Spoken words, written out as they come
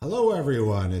Hello,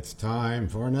 everyone. It's time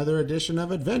for another edition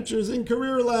of Adventures in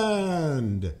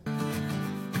Careerland.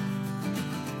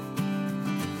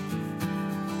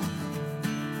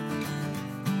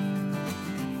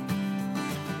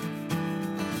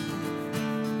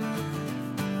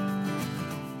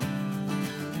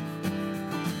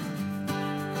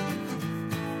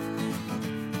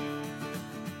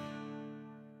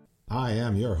 I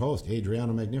am your host,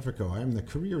 Adriano Magnifico. I am the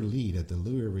career lead at the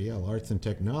Louis Riel Arts and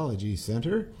Technology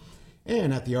Center.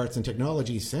 And at the Arts and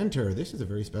Technology Center, this is a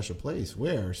very special place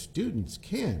where students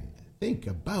can think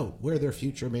about where their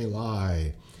future may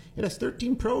lie. It has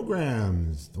 13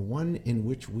 programs. The one in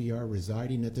which we are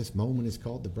residing at this moment is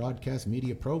called the Broadcast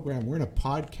Media Program. We're in a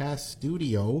podcast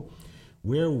studio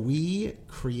where we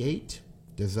create,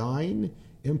 design,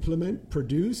 implement,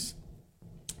 produce,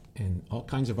 and all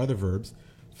kinds of other verbs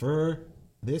for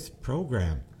this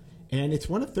program. And it's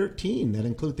one of 13 that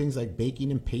include things like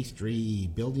baking and pastry,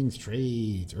 buildings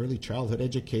trades, early childhood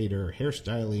educator,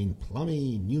 hairstyling,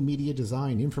 plumbing, new media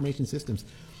design, information systems.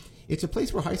 It's a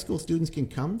place where high school students can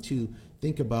come to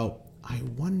think about, I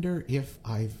wonder if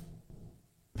I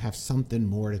have something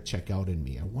more to check out in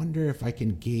me. I wonder if I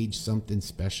can gauge something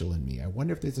special in me. I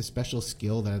wonder if there's a special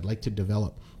skill that I'd like to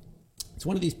develop. It's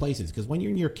one of these places because when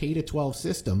you're in your K-12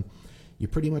 system, you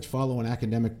pretty much follow an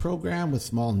academic program with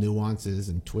small nuances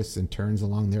and twists and turns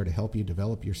along there to help you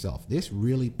develop yourself. This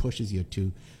really pushes you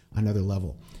to another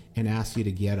level and asks you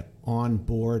to get on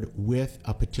board with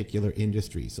a particular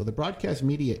industry. So the broadcast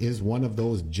media is one of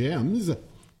those gems.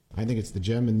 I think it's the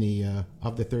gem in the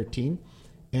of the 13.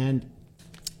 And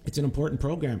it's an important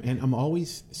program. And I'm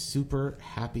always super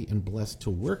happy and blessed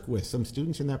to work with some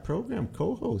students in that program,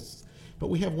 co-hosts. But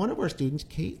we have one of our students,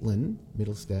 Caitlin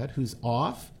Middlestad, who's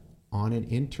off on an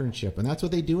internship, and that's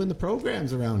what they do in the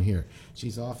programs around here.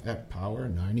 She's off at Power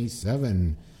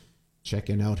 97,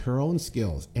 checking out her own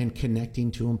skills and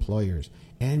connecting to employers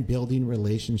and building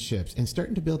relationships and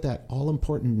starting to build that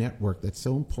all-important network that's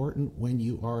so important when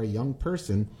you are a young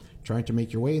person trying to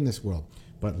make your way in this world.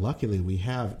 But luckily, we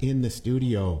have in the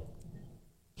studio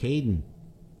Caden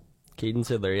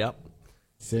Sidler, yep.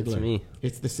 Sidler. It's me.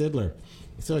 It's the Sidler.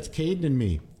 So it's Caden and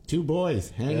me. Two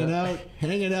boys hanging out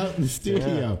in the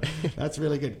studio. Yeah. That's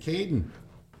really good. Caden,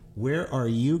 where are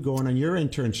you going on your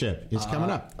internship? It's coming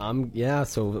up.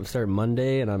 So I'm starting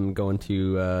Monday, and I'm going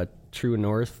to True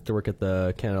North to work at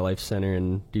the Canada Life Center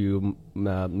and do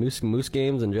Moose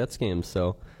games and Jets games.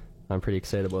 So I'm pretty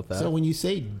excited about that. So when you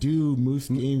say do Moose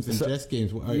games and Jets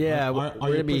games, are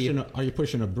you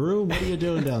pushing a broom? What are you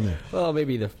doing down there? Well,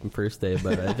 maybe the first day,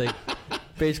 but I think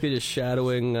basically just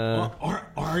shadowing.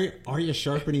 Are you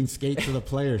sharpening skates for the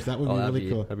players? That would be really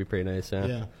cool. That'd be pretty nice,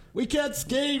 yeah. We can't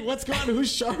skate. What's going on?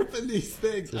 Who's sharpening these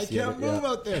things? I can't move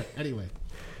out there. Anyway,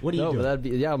 what are you doing?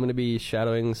 I'm going to be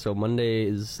shadowing. So Monday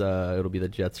is it'll be the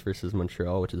Jets versus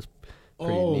Montreal, which is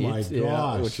pretty neat. My gosh.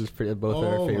 Yeah, which is both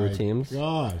our favorite teams.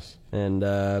 Gosh. And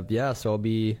so I'll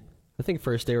be. I think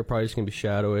first day we're probably just going to be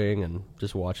shadowing and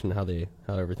just watching how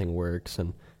everything works.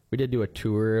 And we did do a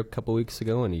tour a couple weeks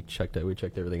ago, and we checked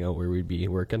everything out where we'd be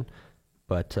working.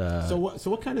 But so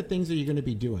what kind of things are you going to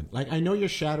be doing? Like, I know you're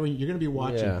shadowing, you're going to be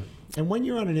watching. Yeah. And when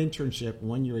you're on an internship,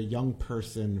 when you're a young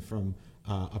person from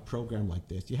a program like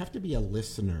this, you have to be a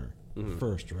listener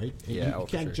first, right? Yeah, you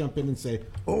can't jump in and say,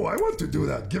 "Oh, I want to do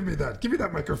that. Give me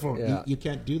that microphone." Yeah. You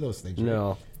can't do those things, right?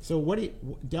 No. So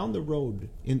down the road,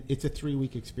 it's a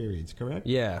 3-week experience, correct?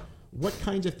 Yeah. What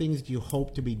kinds of things do you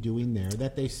hope to be doing there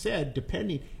that they said,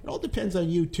 it all depends on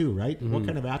you too, right? Mm-hmm. What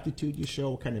kind of aptitude you show,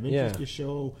 what kind of interest you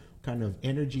show, what kind of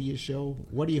energy you show.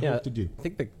 What do you hope to do? I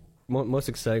think the most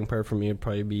exciting part for me would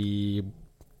probably be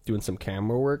doing some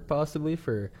camera work possibly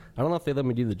I don't know if they let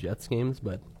me do the Jets games,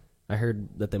 but I heard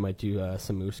that they might do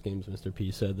some Moose games. Mr.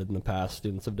 P said that in the past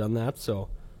students have done that, so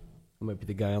I might be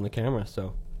the guy on the camera.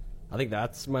 So I think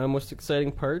that's my most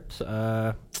exciting part.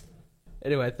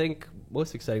 Anyway, I think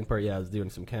most exciting part, is doing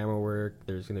some camera work.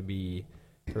 There's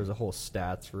a whole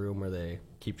stats room where they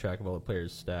keep track of all the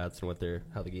players' stats and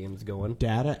how the game's going.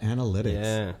 Data analytics.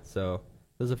 Yeah, so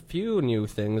there's a few new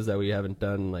things that we haven't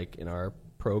done like in our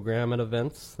program at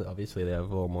events. Obviously, they have a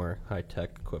little more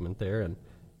high-tech equipment there,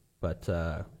 but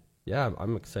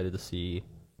I'm excited to see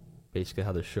basically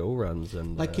how the show runs.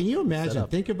 And can you imagine?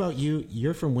 Think about you.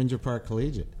 You're from Windsor Park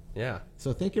Collegiate. Yeah.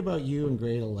 So think about you in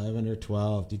grade 11 or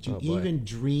 12. Did you even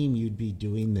dream you'd be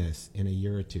doing this in a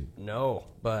year or two? No,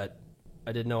 but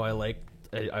I did know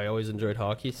I always enjoyed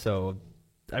hockey. So,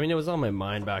 I mean, it was on my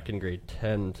mind back in grade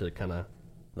 10 to kind of,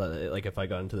 like if I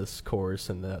got into this course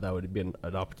and that would be an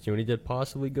opportunity to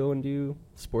possibly go and do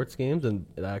sports games. And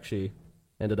it actually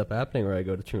ended up happening where I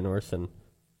go to True North and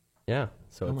Yeah.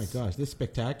 So Oh my it's, gosh, this is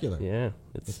spectacular. Yeah,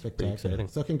 It's it's pretty spectacular. exciting.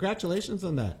 So congratulations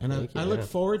on that. And Thank I you, look yeah.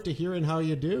 forward to hearing how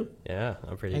you do. Yeah,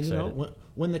 I'm pretty And you excited. know,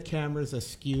 when the camera's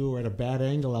askew or at a bad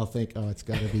angle, I'll think, oh, that's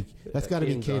got to be Caden's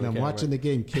Caden. on I'm camera. watching the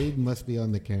game. Caden must be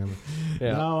on the camera.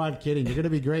 Yeah. No, I'm kidding. You're going to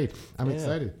be great. I'm Yeah.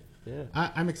 excited. Yeah.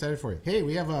 I'm excited for you. Hey,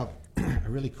 we have a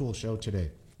really cool show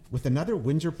today with another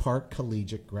Windsor Park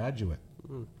collegiate graduate.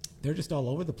 They're just all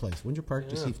over the place. Windsor Park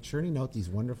just keeps churning out these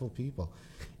wonderful people.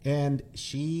 And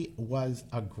she was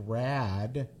a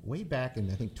grad way back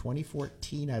in, I think,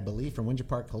 2014, I believe, from Windsor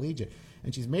Park Collegiate.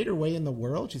 And she's made her way in the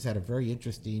world. She's had a very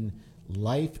interesting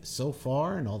life so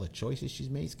far and all the choices she's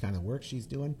made, kind of work she's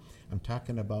doing. I'm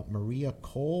talking about Maria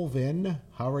Colvin.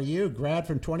 How are you? Grad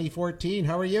from 2014.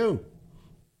 How are you?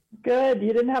 Good.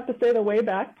 You didn't have to say the way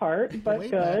back part, but Way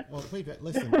good. back. Well, way back.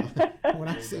 Listen, when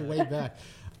I say way back,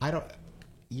 I don't.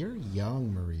 You're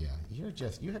young, Maria. You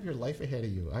have your life ahead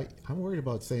of you. I'm worried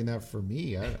about saying that for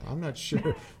me. I'm not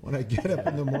sure when I get up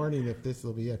in the morning if this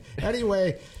will be it.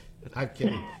 Anyway, I'm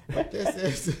kidding. But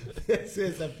this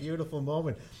is a beautiful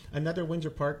moment. Another Windsor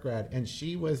Park grad, and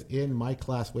she was in my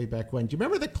class way back when. Do you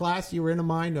remember the class you were in of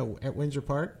mine at Windsor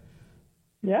Park?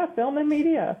 Yeah, film and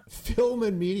media. Film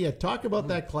and media. Talk about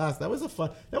that class. That was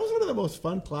one of the most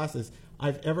fun classes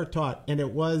I've ever taught, and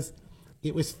it was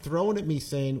thrown at me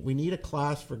saying we need a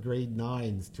class for grade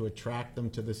 9s to attract them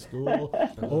to the school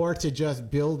or to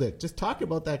just build it. Just talk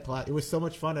about that class. It was so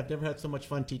much fun. I've never had so much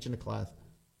fun teaching a class.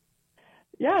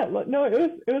 Yeah, no,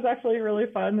 it was actually really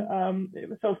fun.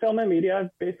 So film and media,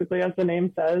 basically, as the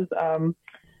name says,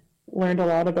 learned a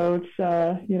lot about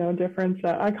different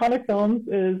iconic films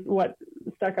is what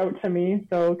stuck out to me.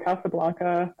 So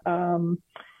Casablanca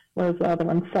was the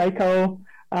one, Psycho.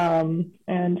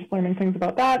 And learning things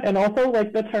about that. And also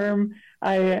like the term,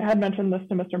 I had mentioned this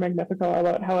to Mr. Magnifico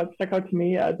about how it stuck out to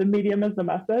me, the medium is the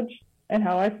message, and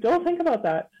how I still think about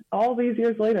that all these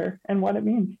years later and what it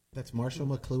means. That's Marshall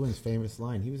McLuhan's famous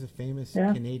line. He was a famous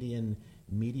Canadian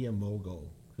media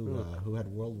mogul who had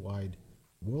worldwide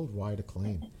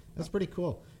acclaim. That's pretty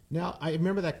cool. Now, I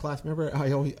remember that class. Remember,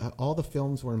 all the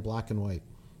films were in black and white.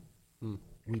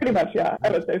 Pretty much, yeah. I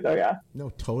would say so, yeah.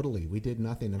 No, totally. We did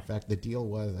nothing. In fact, the deal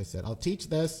was, I said, I'll teach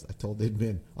this. I told the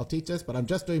admin, I'll teach this, but I'm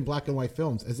just doing black and white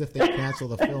films, as if they cancel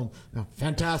the film. No,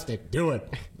 fantastic. Do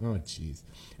it. Oh, jeez.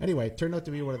 Anyway, it turned out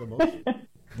to be one of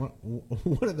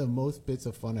the most bits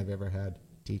of fun I've ever had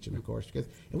teaching a course. And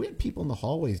we had people in the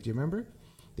hallways. Do you remember?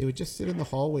 They would just sit in the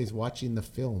hallways watching the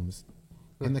films,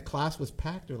 and the class was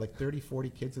packed. There were like 30, 40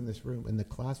 kids in this room, and the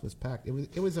class was packed.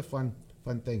 It was a fun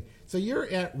thing. So you're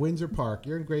at Windsor Park.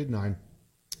 You're in grade 9.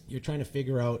 You're trying to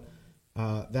figure out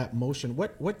that motion.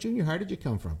 What junior high did you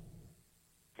come from?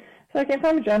 So I came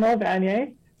from General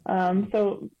Vanier,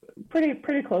 so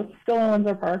pretty close, still in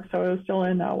Windsor Park, so it was still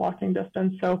in walking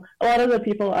distance. So a lot of the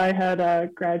people I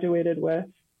had graduated with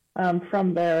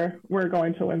from there were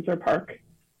going to Windsor Park.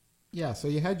 Yeah, so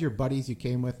you had your buddies you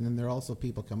came with, and then there are also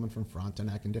people coming from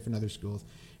Frontenac and different other schools.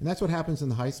 And that's what happens in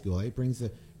the high school. It brings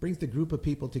the group of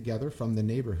people together from the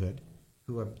neighborhood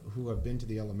who have been to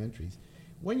the elementaries.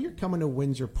 When you're coming to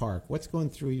Windsor Park, what's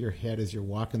going through your head as you're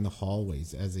walking the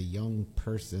hallways as a young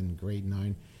person, grade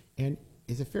 9? And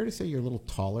is it fair to say you're a little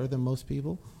taller than most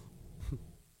people?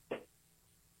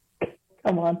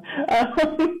 Come on.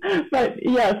 But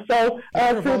yes, so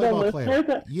for the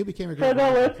listeners, you became a for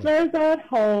the listeners at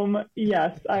home,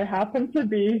 yes, I happen to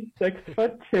be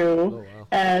 6'2", wow.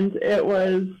 and it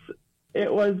was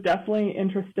definitely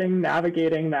interesting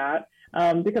navigating that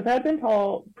because I had been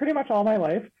tall pretty much all my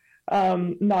life,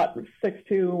 not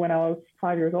 6'2" when I was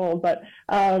 5 years old, but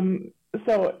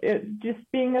so it just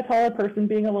being a taller person,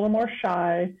 being a little more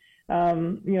shy.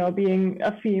 Being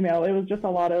a female, it was just a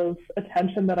lot of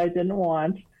attention that I didn't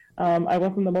want. I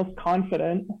wasn't the most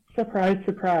confident, surprise.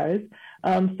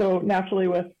 So naturally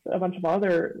with a bunch of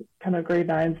other kind of grade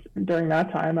 9s during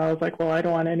that time, I was like, well, I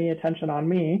don't want any attention on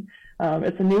me.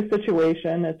 It's a new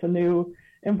situation. It's a new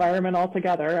environment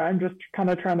altogether. I'm just kind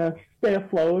of trying to stay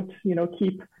afloat,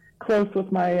 keep close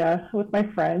with my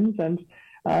friends. And,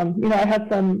 I had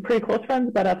some pretty close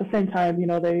friends, but at the same time,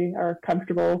 they are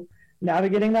comfortable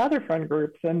navigating the other friend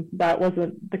groups, and that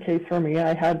wasn't the case for me.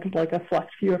 I had like a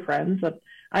select few of friends that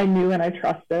I knew and I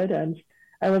trusted, and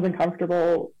I wasn't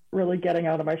comfortable really getting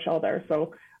out of my shell there.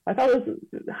 So I thought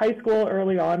high school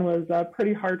early on was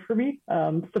pretty hard for me.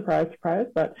 Surprise,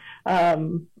 but it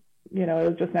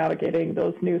was just navigating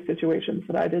those new situations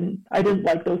that I didn't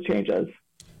like those changes.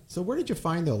 So where did you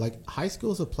find though, like high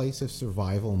school is a place of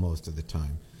survival most of the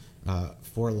time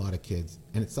for a lot of kids,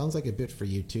 and it sounds like a bit for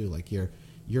you too. Like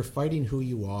you're fighting who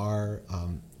you are,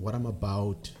 what I'm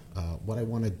about, what I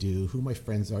want to do, who my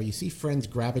friends are. You see friends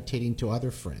gravitating to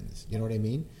other friends. You know what I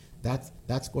mean?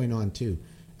 That's going on too.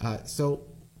 So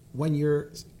when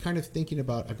you're kind of thinking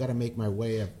about, I've got to make my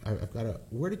way, I've got to,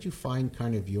 where did you find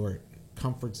kind of your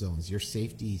comfort zones, your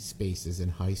safety spaces in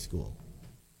high school?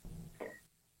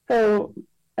 So,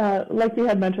 like you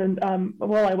had mentioned,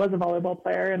 well, I was a volleyball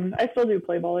player, and I still do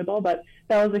play volleyball, but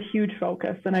that was a huge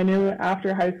focus. And I knew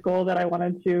after high school that I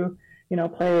wanted to,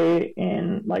 play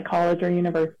in like college or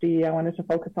university. I wanted to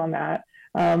focus on that.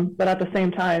 But at the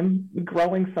same time,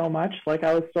 growing so much, like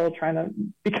I was still trying to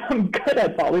become good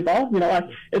at volleyball.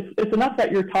 It's enough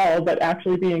that you're tall, but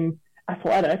actually being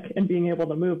athletic and being able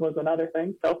to move was another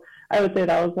thing. So I would say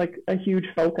that was like a huge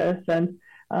focus. And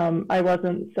I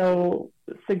wasn't so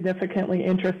significantly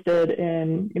interested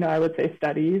in, I would say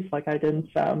studies. Like I didn't,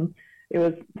 it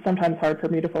was sometimes hard for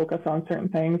me to focus on certain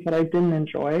things that I didn't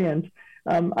enjoy. And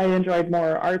I enjoyed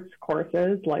more arts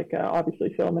courses, like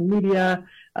obviously film and media,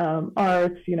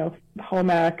 arts, home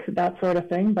ec, that sort of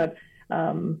thing. But,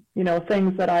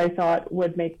 things that I thought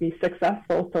would make me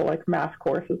successful, so like math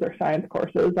courses or science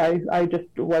courses, I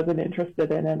just wasn't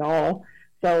interested in at all.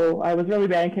 So I was really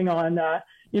banking on,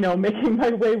 making my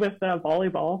way with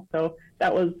volleyball. So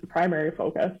that was the primary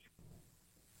focus.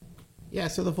 Yeah,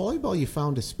 so the volleyball, you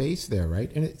found a space there, right?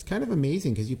 And it's kind of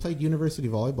amazing because you played university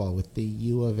volleyball with the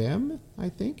U of M, I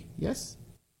think, yes?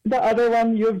 The other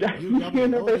one,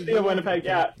 University of Winnipeg,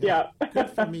 yeah.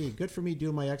 Good for me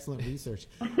doing my excellent research.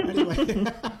 Anyway,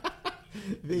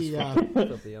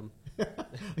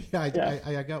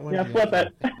 I got one. Yeah, flip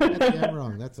it. I'm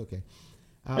wrong. That's okay.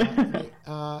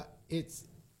 It's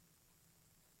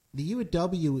the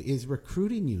UW is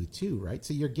recruiting you too, right?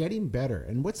 So you're getting better.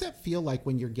 And what's that feel like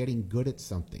when you're getting good at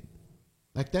something?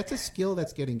 Like that's a skill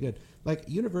that's getting good. Like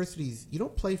universities, you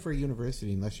don't play for a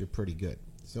university unless you're pretty good.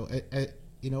 So,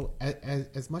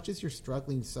 as much as you're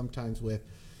struggling sometimes with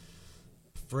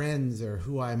friends or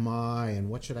who am I and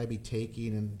what should I be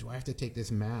taking and do I have to take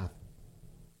this math?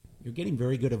 You're getting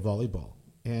very good at volleyball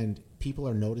and people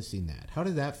are noticing that. How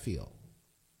did that feel?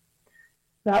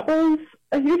 That was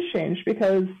a huge change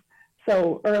because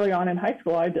so early on in high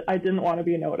school, I didn't want to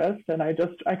be noticed, and I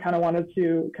kind of wanted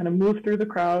to kind of move through the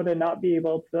crowd and not be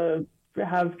able to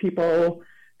have people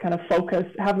kind of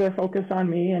have their focus on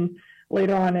me. And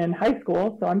later on in high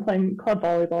school, so I'm playing club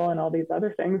volleyball and all these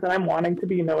other things, and I'm wanting to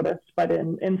be noticed, but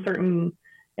in certain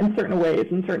ways,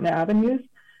 in certain avenues.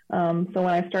 So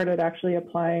when I started actually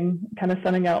applying, kind of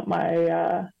sending out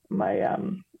my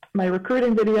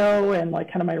recruiting video and like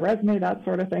kind of my resume, that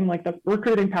sort of thing, like the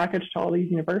recruiting package to all these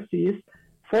universities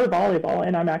for volleyball,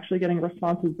 and I'm actually getting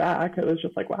responses back. It was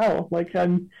just like, wow, like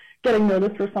I'm getting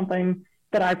noticed for something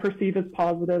that I perceive as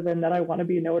positive and that I want to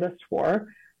be noticed for.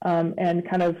 And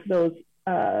kind of those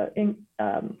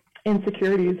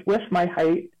insecurities with my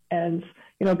height and,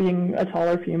 being a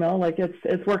taller female, like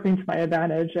it's working to my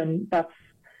advantage. And that's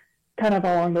kind of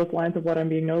along those lines of what I'm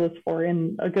being noticed for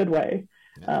in a good way.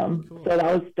 Cool. So that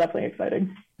was definitely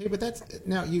exciting. Hey, but that's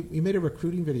now you made a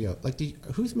recruiting video. Like,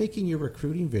 who's making your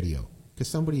recruiting video?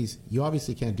 Because you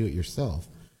obviously can't do it yourself.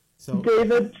 So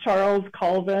David Charles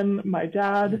Colvin, my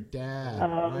dad. Your dad,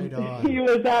 right on. He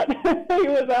was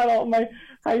at all my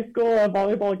high school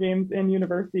volleyball games in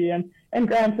university, and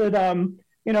granted,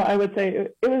 I would say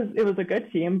it was a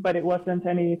good team, but it wasn't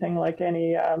anything like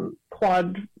any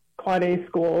quad A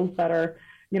schools that are,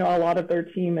 a lot of their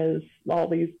team is all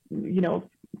these,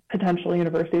 potential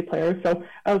university players. So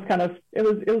I was it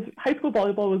was high school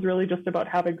volleyball was really just about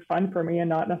having fun for me and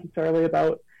not necessarily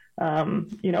about,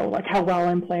 like how well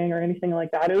I'm playing or anything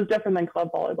like that. It was different than club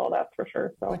volleyball, that's for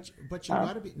sure. So, but you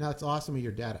got to be. Now it's awesome with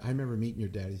your dad. I remember meeting your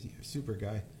dad. He's a super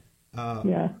guy.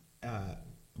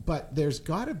 But there's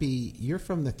got to be. You're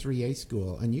from the 3A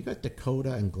school, and you got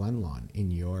Dakota and Glenlawn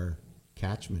in your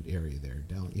catchment area there,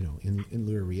 down in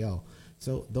Louis-Riel.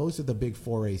 So those are the big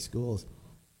 4A schools.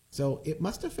 So it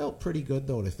must have felt pretty good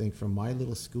though to think from my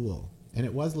little school, and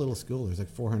it was a little school. There's like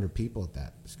 400 people at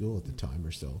that school at the time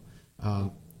or so.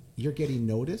 You're getting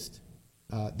noticed.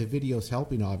 The video's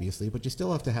helping, obviously, but you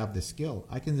still have to have the skill.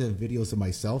 I can send videos of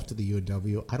myself to the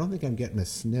UW. I don't think I'm getting a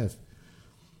sniff.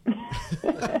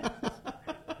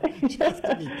 Just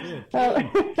to be clear.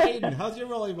 Caden, how's your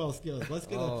volleyball skills? Let's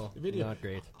get a video. Not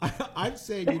great. I'm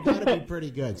saying you got to be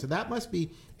pretty good. So that must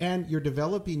be, and you're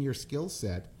developing your skill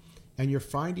set, and you're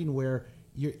finding where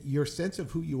your sense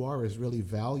of who you are is really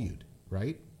valued,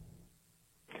 right?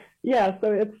 Yeah,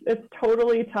 so it's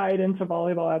totally tied into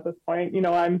volleyball at this point.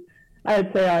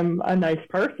 I'd say I'm a nice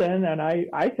person, and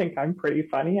I think I'm pretty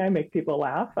funny. I make people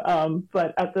laugh.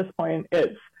 But at this point,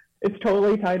 it's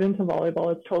totally tied into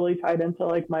volleyball. It's totally tied into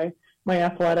like my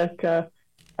athletic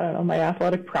I don't know, my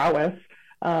athletic prowess.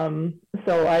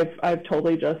 So I've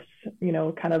totally just,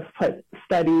 kind of put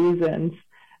studies and,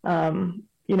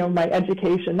 my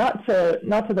education, not to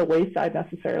the wayside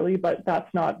necessarily, but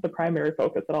that's not the primary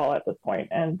focus at all at this point.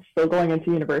 And so going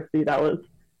into university, that was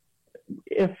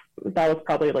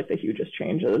probably like the hugest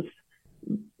changes,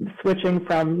 switching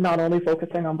from not only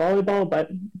focusing on volleyball, but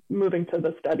moving to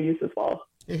the studies as well.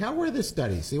 Hey, how were the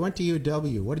studies? So you went to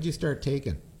UW. What did you start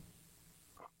taking?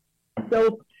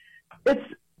 So it's,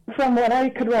 from what I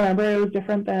could remember, it was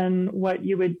different than what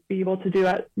you would be able to do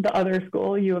at the other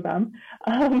school, U of M.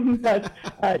 But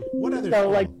what other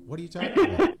school? What are you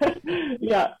talking about?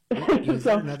 Yeah. Is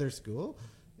there another school?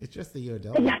 It's just the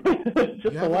UW. Yeah,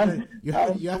 just the one. You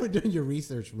haven't done your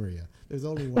research, Maria. There's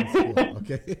only one school,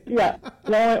 okay? Yeah,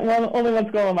 only one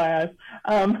school in my eyes.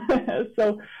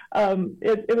 So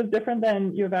it was different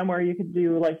than U of M, where you could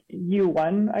do like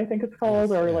U1, I think it's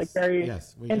called, very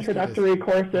introductory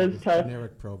courses to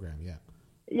generic program, yeah.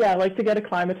 Yeah, like to get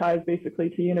acclimatized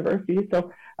basically to university.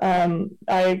 So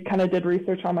I kind of did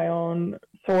research on my own,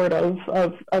 sort of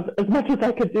as much as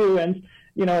I could do, and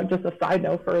just a side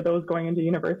note for those going into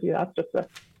university, that's just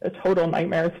a total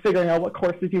nightmare. It's figuring out what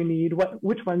courses you need,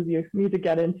 which ones you need to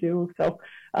get into. So,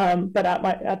 but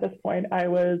at this point, I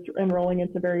was enrolling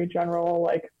into very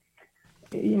general,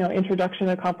 introduction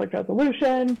to conflict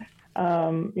resolution,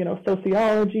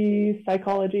 sociology,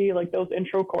 psychology, like those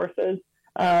intro courses.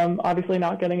 Obviously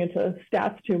not getting into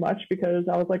stats too much, because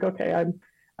I was like, okay,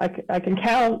 I can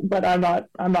count, but I'm not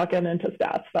getting into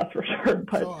stats, that's for sure.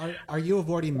 But so are you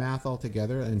avoiding math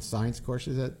altogether and science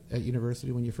courses at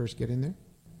university when you first get in there?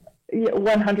 Yeah,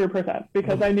 100%,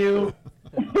 because I knew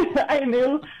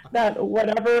that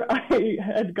whatever I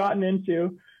had gotten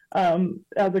into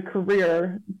as a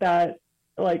career, that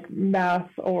like math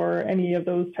or any of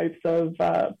those types of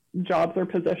jobs or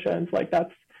positions, like that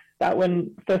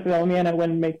wouldn't fulfill me and it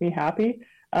wouldn't make me happy.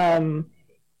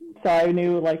 So I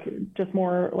knew just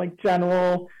more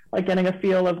general, getting a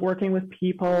feel of working with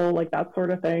people, that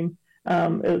sort of thing,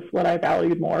 is what I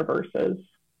valued more versus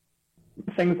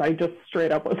things I just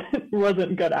straight up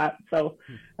wasn't good at. So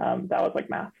that was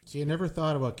math. So you never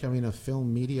thought about becoming a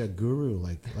film media guru,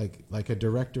 like a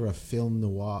director of film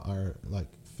noir, or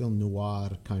film noir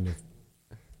kind of?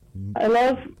 I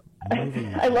love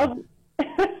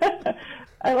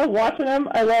watching them.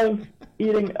 I love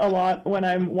eating a lot when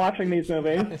I'm watching these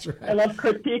movies. That's right. I love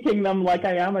critiquing them like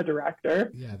I am a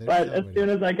director. Yeah, but as soon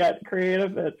as I get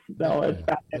creative, it's bad.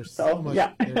 There's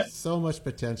There's so much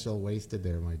potential wasted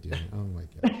there, my dear. Oh my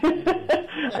God.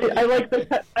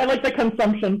 I like the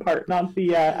consumption part, not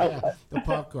the output. The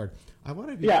popcorn. I want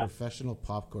to be a professional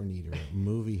popcorn eater at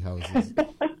movie houses.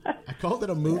 I called it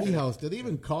a movie house. Do they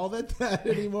even call it that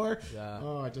anymore? Yeah.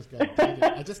 Oh, I just got dated.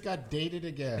 I just got dated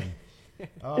again.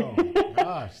 Oh my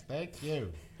gosh! Thank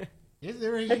you. Is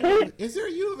there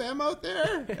a U of M out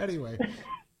there? Anyway.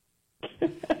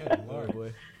 Good Lord.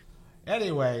 Boy.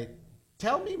 Anyway,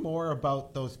 tell me more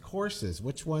about those courses.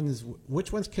 Which ones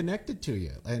connected to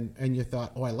you, and you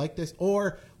thought, oh, I like this,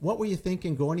 or what were you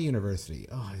thinking going to university?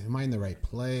 Oh, am I in the right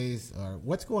place? Or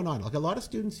what's going on? Like a lot of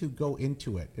students who go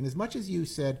into it, and as much as you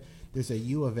said there's a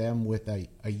U of M with a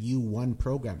U1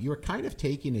 program, you were kind of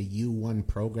taking a U1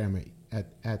 program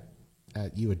at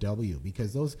UW,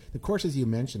 because the courses you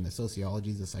mentioned, the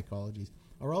sociologies, the psychologies,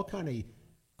 are all kind of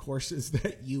courses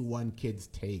that U1 kids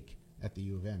take at the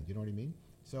U of M. You know what I mean?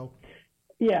 So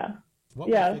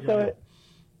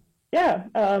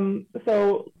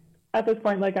so at this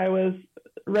point, I was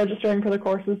registering for the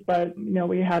courses, but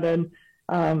we had an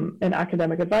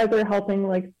academic advisor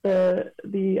helping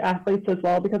the athletes as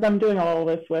well, because I'm doing all of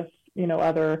this with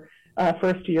other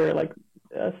first year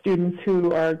students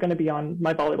who are going to be on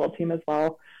my volleyball team as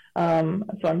well.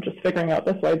 So I'm just figuring out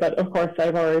this way, but of course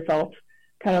I've already felt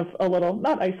kind of a little,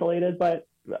 not isolated, but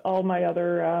all my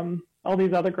other all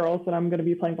these other girls that I'm going to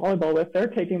be playing volleyball with, they're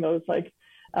taking those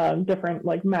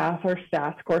different math or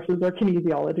stats courses or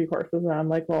kinesiology courses, and I'm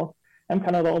well, I'm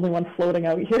kind of the only one floating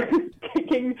out here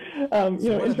taking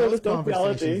intro to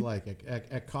sociology. Like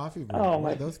at coffee break?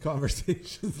 What are those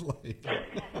conversations like?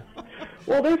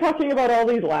 Well, they're talking about all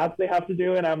these labs they have to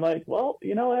do, and I'm like, well,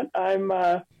 you know what? I'm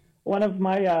one of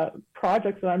my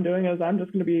projects that I'm doing is I'm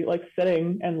just going to be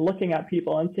sitting and looking at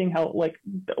people and seeing how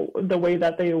the way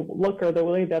that they look or the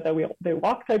way that they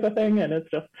walk type of thing, and it's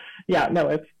just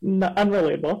it's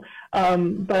unrelatable.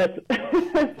 But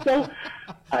so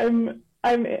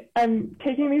I'm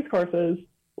taking these courses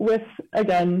with,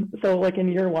 again, so in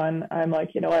year one, I'm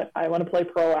you know what? I want to play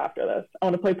pro after this. I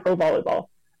want to play pro volleyball.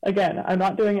 Again, I'm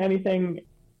not doing anything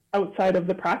outside of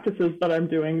the practices that I'm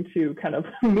doing to kind of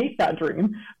meet that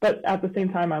dream. But at the same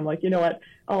time, I'm like, you know what,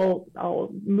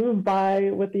 I'll move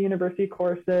by with the university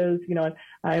courses. You know,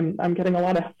 I'm getting a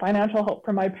lot of financial help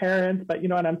from my parents, but you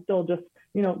know what, I'm still just,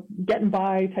 you know, getting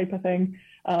by type of thing.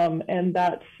 And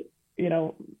that, you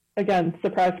know, again,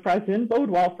 surprise, surprise, didn't bode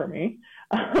well for me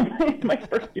in my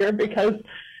first year because,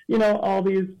 you know, all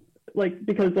these, like,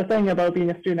 because the thing about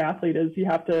being a student athlete is you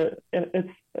have to, it's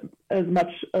as much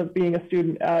of being a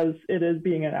student as it is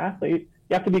being an athlete.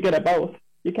 You have to be good at both.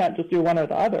 You can't just do one or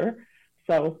the other.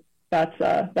 So that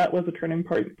was a turning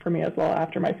point for me as well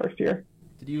after my first year.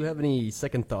 Did you have any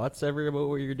second thoughts ever about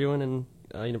what you're doing in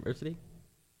university?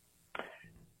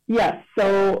 Yes.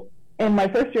 So in my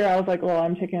first year, I was like, well,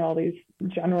 I'm taking all these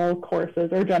general courses,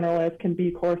 or general as can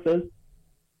be courses.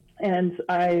 And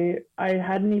I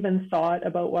hadn't even thought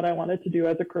about what I wanted to do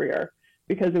as a career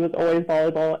because it was always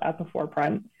volleyball at the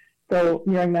forefront. So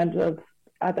nearing at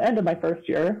the end of my first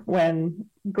year, when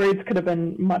grades could have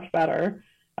been much better,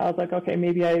 I was like, okay,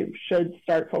 maybe I should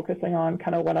start focusing on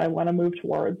kind of what I want to move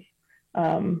towards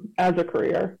as a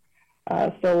career.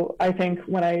 So I think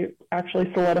when I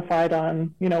actually solidified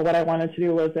on, you know, what I wanted to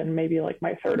do was in maybe like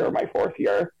my third or my fourth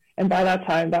year. And by that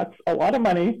time, that's a lot of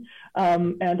money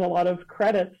and a lot of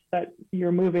credits that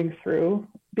you're moving through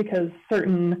because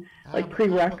certain like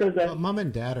prerequisites. But mom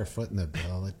and dad are footing the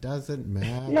bill. It doesn't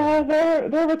matter. Yeah,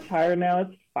 they're retired now.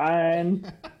 It's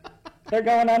fine. They're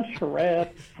going on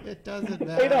trips. It doesn't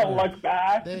matter. They don't look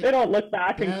back. They don't look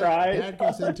back and cry. Dad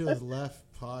goes into his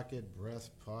left pocket,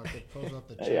 breast pocket, pulls out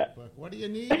the checkbook. Yeah. What do you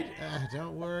need?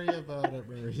 Don't worry about it,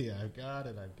 Maria. I've got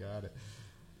it.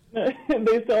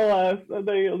 They still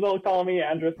they'll call me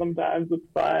Andrew sometimes. It's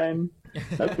fine.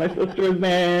 That's my sister's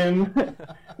name.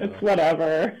 It's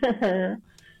whatever.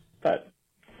 But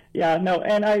yeah, no,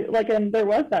 and and there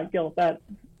was that guilt that,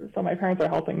 so my parents are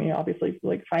helping me obviously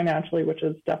like financially, which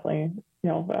is definitely, you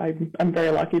know, I'm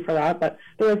very lucky for that. But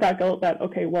there was that guilt that,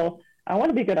 okay, well, I want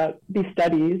to be good at these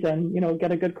studies and, you know,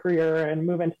 get a good career and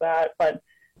move into that. But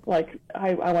like,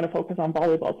 I want to focus on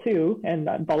volleyball too. And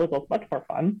volleyball is much more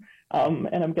fun.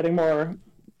 And I'm getting more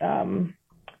kind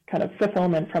of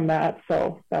fulfillment from that.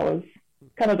 So that was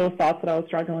kind of those thoughts that I was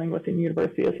struggling with in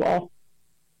university as well.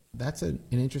 That's an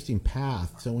interesting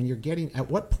path. So when you're getting, at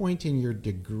what point in your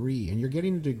degree, and you're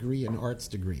getting a degree, an arts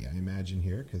degree, I imagine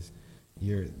here, because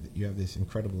you have this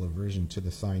incredible aversion to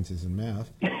the sciences and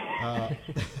math.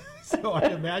 So I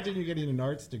imagine you're getting an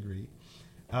arts degree.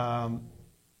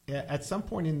 At some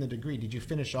point in the degree, did you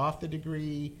finish off the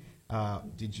degree?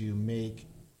 Did you make,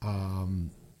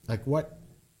 like what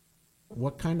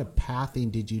kind of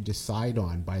pathing did you decide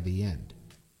on by the end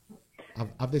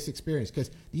of this experience?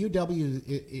 Because the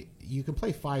UW, you can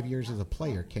play 5 years as a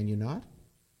player, can you not?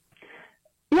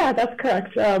 Yeah, that's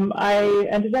correct. I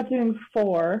ended up doing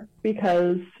 4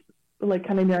 because, like,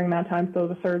 kind of nearing that time, so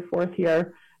the third, fourth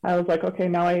year, I was like, okay,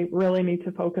 now I really need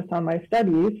to focus on my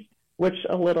studies, which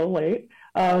a little late.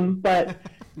 But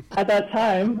at that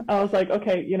time, I was like,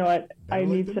 okay, you know what, I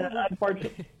need to,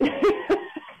 unfortunately,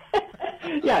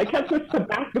 yeah, I kept switching to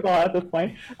basketball at this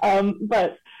point.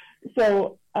 But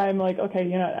so I'm like, okay,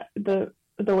 you know,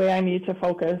 the way I need to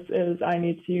focus is I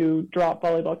need to drop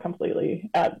volleyball completely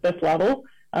at this level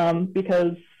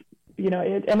because, you know,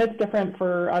 and it's different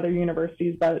for other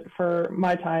universities, but for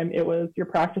my time, it was you're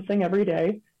practicing every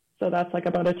day. So that's like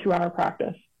about a 2-hour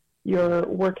practice. You're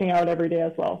working out every day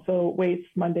as well. So weights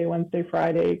Monday, Wednesday,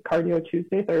 Friday, cardio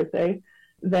Tuesday, Thursday.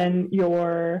 Then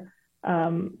you're,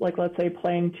 like, let's say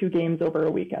playing 2 games over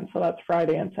a weekend. So that's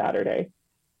Friday and Saturday.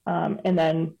 And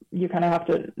then you kind of have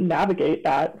to navigate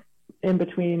that in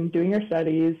between doing your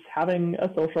studies, having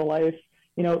a social life,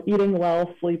 you know, eating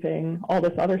well, sleeping, all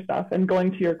this other stuff, and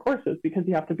going to your courses because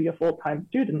you have to be a full-time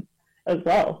student as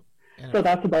well. And so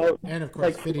that's about... And, of course,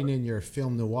 like, fitting in your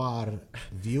film noir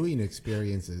viewing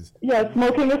experiences. Yeah,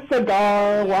 smoking a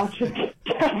cigar, watching...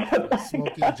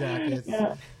 Smoking jackets.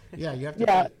 Yeah, you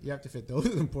have to fit those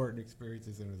important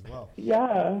experiences in as well.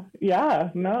 Yeah,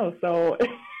 no, so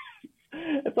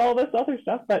it's all this other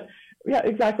stuff, but yeah,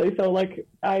 exactly. So, like,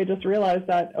 I just realized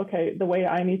that, okay, the way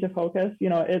I need to focus, you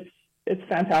know, it's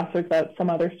fantastic that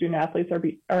some other student athletes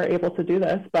are able to do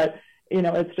this, but you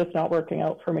know, it's just not working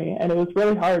out for me. And it was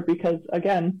really hard because,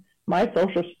 again, my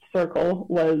social circle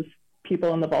was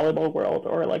people in the volleyball world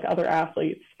or like other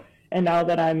athletes. And now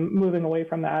that I'm moving away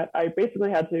from that, I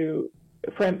basically had to,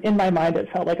 in my mind, it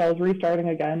felt like I was restarting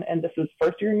again. And this is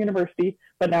first year university,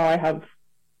 but now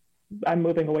I'm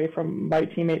moving away from my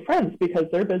teammate friends because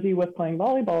they're busy with playing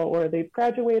volleyball or they've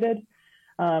graduated.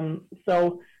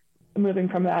 So moving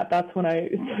from that, that's when I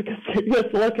took a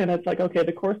serious look, and it's like, okay,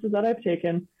 the courses that I've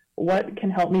taken, what can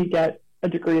help me get a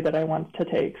degree that I wanted to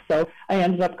take. So I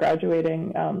ended up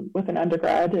graduating with an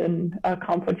undergrad in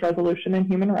conflict resolution and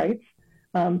human rights,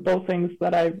 both things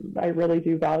that I really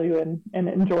do value and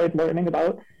enjoyed learning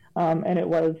about. And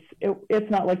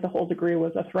it's not like the whole degree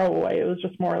was a throwaway. It was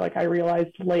just more like I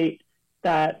realized late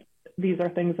that these are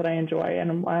things that I enjoy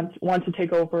and want to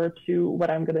take over to what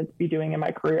I'm going to be doing in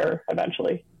my career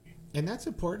eventually. And that's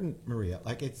important, Maria.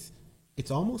 Like it's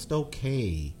almost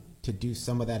okay to do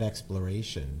some of that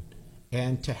exploration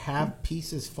and to have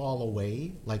pieces fall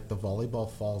away, like the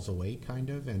volleyball falls away kind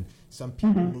of, and some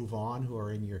people move on who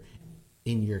are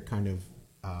in your kind of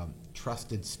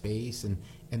trusted space, and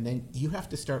then you have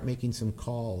to start making some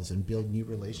calls and build new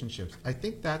relationships. I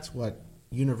think that's what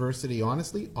university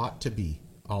honestly ought to be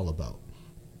all about,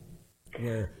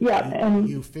 where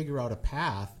you figure out a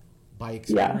path by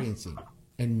experiencing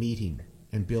and meeting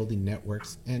and building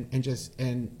networks and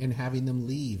having them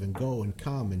leave and go and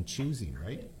come and choosing,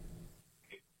 right?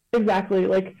 Exactly.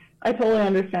 Like I totally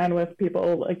understand with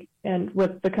people, like, and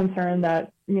with the concern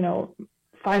that, you know,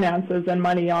 finances and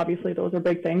money, obviously those are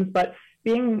big things, but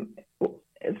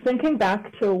thinking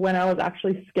back to when I was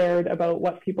actually scared about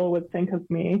what people would think of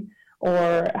me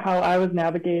or how I was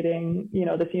navigating, you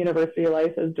know, this university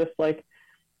life is just like,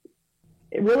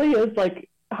 it really is like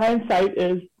hindsight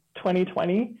is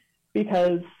 2020,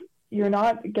 because you're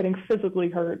not getting physically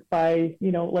hurt by,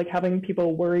 you know, like having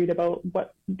people worried about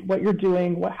what you're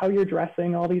doing, how you're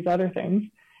dressing, all these other things.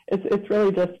 It's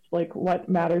really just like what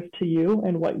matters to you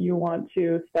and what you want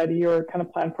to study or kind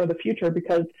of plan for the future,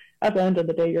 because at the end of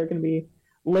the day, you're going to be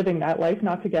living that life,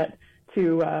 not to get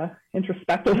too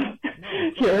introspective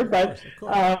here, but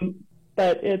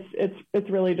it's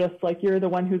really just like you're the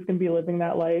one who's going to be living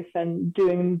that life and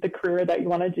doing the career that you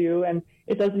want to do. And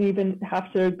it doesn't even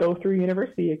have to go through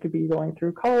university. It could be going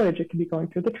through college. It could be going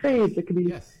through the trades. It could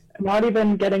be not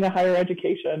even getting a higher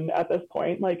education at this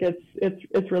point. Like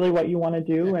it's really what you want to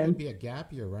do. It could be a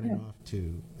gap year running off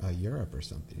to Europe or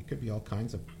something. It could be all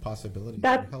kinds of possibilities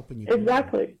that's for helping you.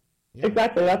 Exactly. Yeah.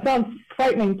 Exactly. That sounds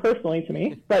frightening personally to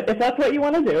me, but if that's what you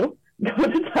want to do, go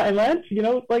to Thailand, you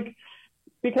know, like,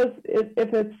 because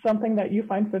if it's something that you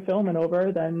find fulfillment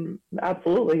over, then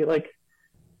absolutely, like,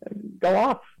 go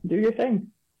off, do your thing.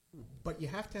 But you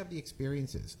have to have the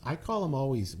experiences. I call them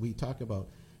always, we talk about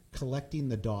collecting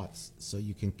the dots so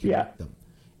you can connect them.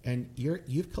 And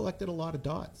you've collected a lot of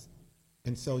dots.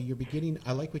 And so you're beginning,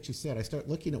 I like what you said, I start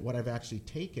looking at what I've actually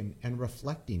taken and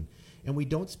reflecting. And we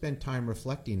don't spend time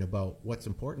reflecting about what's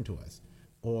important to us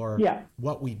or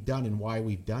what we've done and why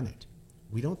we've done it.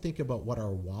 We don't think about what our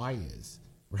why is,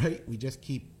 right? We just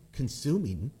keep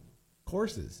consuming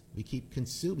courses. We keep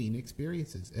consuming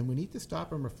experiences. And we need to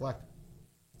stop and reflect.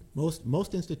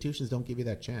 Most institutions don't give you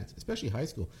that chance, especially high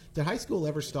school. Did high school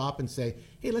ever stop and say,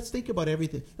 hey, let's think about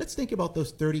everything. Let's think about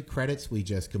those 30 credits we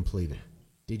just completed.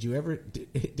 Did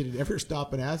it ever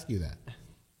stop and ask you that?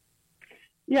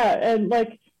 Yeah, and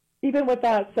like, even with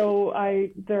that, so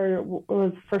there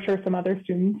was for sure some other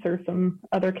students or some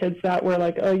other kids that were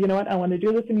like, oh, you know what, I want to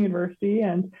do this in university,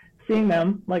 and seeing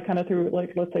them like kind of through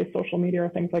like, let's say social media or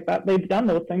things like that, they've done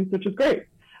those things, which is great.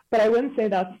 But I wouldn't say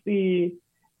that's the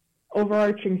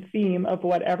overarching theme of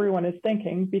what everyone is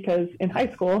thinking, because in high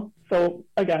school, so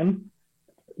again,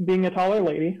 being a taller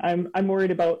lady, I'm worried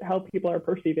about how people are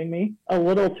perceiving me a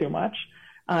little too much.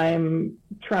 I'm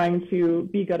trying to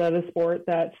be good at a sport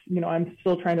that, you know, I'm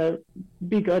still trying to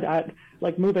be good at,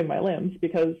 like moving my limbs,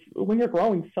 because when you're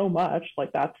growing so much,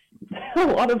 like that's a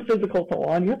lot of physical toll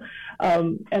on you.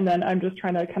 And then I'm just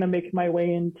trying to kind of make my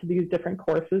way into these different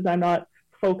courses. I'm not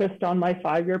focused on my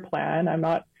 5-year plan. I'm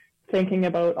not thinking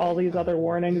about all these other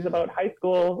warnings about high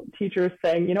school teachers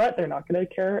saying, you know what, they're not going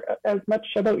to care as much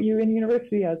about you in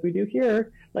university as we do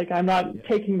here. Like, I'm not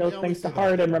taking those things to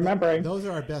heart and remembering. Those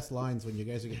are our best lines when you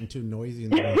guys are getting too noisy in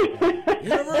the room.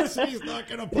 University's not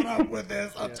going to put up with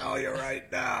this, I'll tell you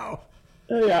right now.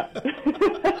 Yeah.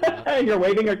 You're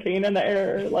waving your cane in the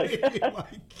air. Like. My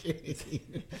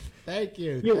cane. Thank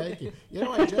you. You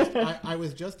know, I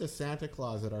was just a Santa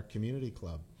Claus at our community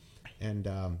club. And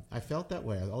I felt that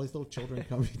way. All these little children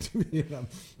coming to me, and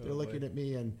they're looking at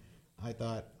me, and I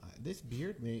thought, this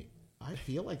beard, I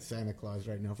feel like Santa Claus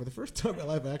right now. For the first time in my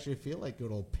life, I actually feel like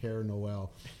good old Père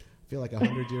Noel. I feel like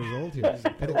 100 years old here.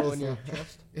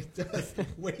 It does,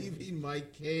 waving my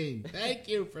cane. Thank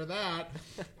you for that.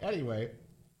 Anyway.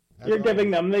 You're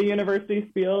giving them the university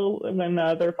spiel, and then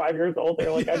they're 5 years old.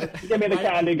 They're like, give me the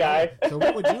candy, guy. So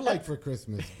what would you like for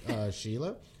Christmas,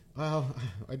 Sheila? Well,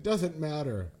 it doesn't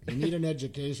matter. You need an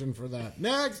education for that.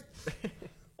 Next!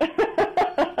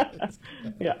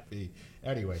 Yeah.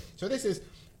 Anyway, so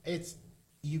it's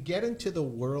you get into the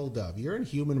world of, you're in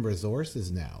human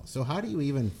resources now. So how do you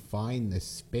even find this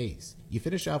space? You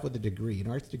finish off with a degree, an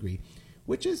arts degree,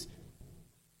 which has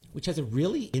a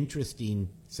really interesting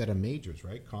set of majors,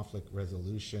 right? Conflict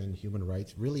resolution, human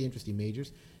rights, really interesting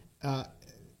majors.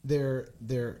 They're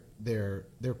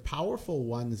powerful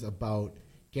ones about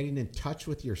getting in touch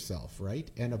with yourself, right?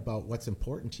 And about what's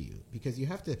important to you, because you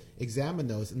have to examine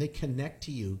those, and they connect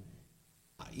to you,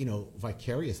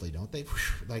 vicariously, don't they?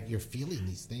 Like you're feeling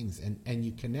these things, and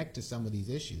you connect to some of these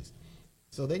issues.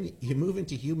 So then you move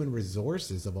into human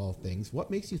resources, of all things. What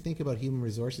makes you think about human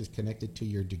resources connected to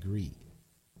your degree?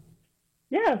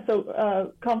 Yeah,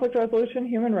 so conflict resolution,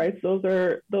 human rights, those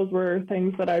were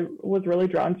things that I was really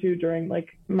drawn to during like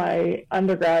my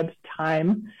undergrad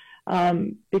time,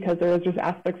 because there was just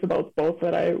aspects about both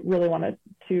that I really wanted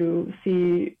to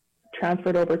see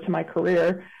transferred over to my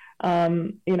career.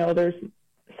 There's,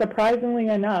 surprisingly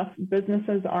enough,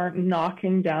 businesses aren't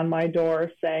knocking down my door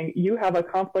saying, you have a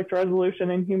conflict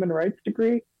resolution and human rights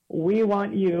degree, we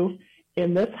want you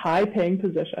in this high paying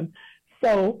position.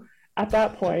 So at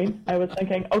that point, I was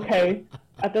thinking, okay,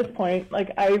 at this point,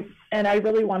 I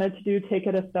really wanted to take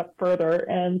it a step further,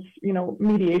 and,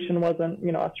 mediation wasn't,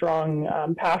 a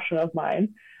strong passion of mine.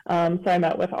 So I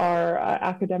met with our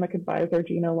academic advisor,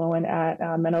 Gina Lowen, at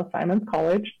Menno Simons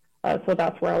College. So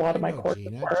that's where a lot of my courses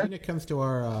were. Gina comes to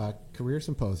our career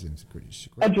symposiums.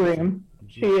 A dream.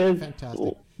 She is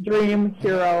fantastic. Dream,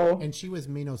 hero. And she was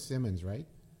Menno Simons, right?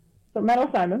 So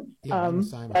Menno Simons. Yeah, Menno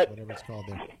Simons, whatever it's called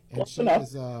there. And she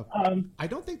is, I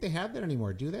don't think they have that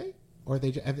anymore, do they? Or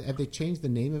have they changed the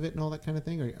name of it and all that kind of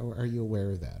thing? Or are you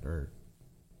aware of that? Or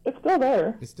it's still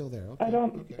there. It's still there. Okay. I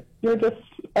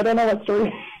don't know what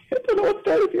story. I don't know what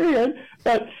story you're hearing,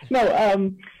 but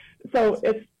no. So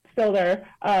it's still there.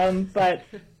 But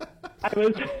I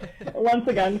was once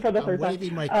again for the third time. I'm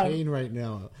waving my cane right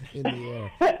now in the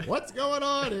air. What's going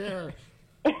on here?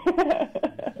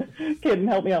 Kid,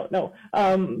 help me out. No.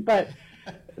 But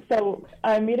so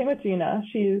I'm meeting with Gina.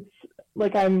 She's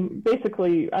like, I'm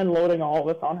basically unloading all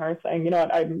of this on her, saying, you know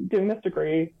what, I'm doing this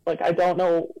degree. Like, I don't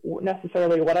know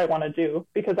necessarily what I want to do,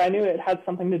 because I knew it had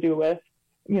something to do with,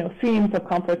 themes of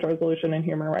conflict resolution and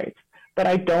human rights, but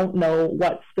I don't know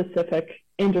what specific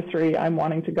industry I'm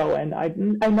wanting to go in. I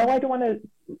know I don't want to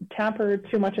tamper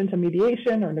too much into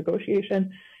mediation or negotiation.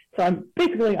 So I'm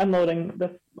basically unloading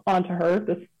this onto her,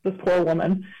 this poor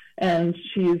woman, and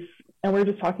we're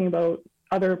just talking about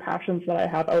other passions that I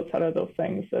have outside of those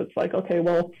things. So it's like, okay,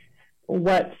 well,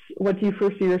 what do you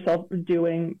foresee yourself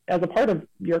doing as a part of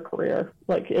your career?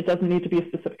 Like, it doesn't need to be a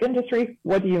specific industry.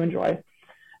 What do you enjoy?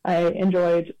 I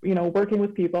enjoyed, working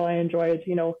with people. I enjoyed,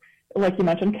 like you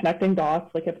mentioned, connecting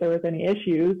dots. Like, if there was any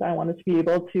issues, I wanted to be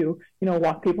able to,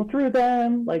 walk people through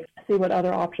them, like see what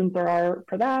other options there are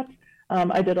for that.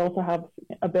 I did also have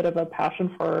a bit of a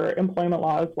passion for employment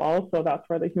law as well. So that's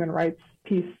where the human rights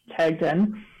piece tagged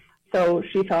in. So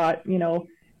she thought,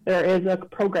 there is a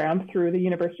program through the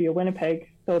University of Winnipeg.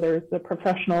 So there's the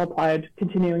professional applied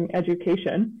continuing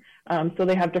education. So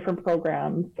they have different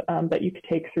programs that you could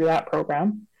take through that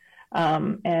program.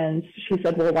 And she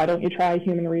said, well, why don't you try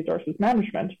human resources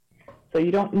management? So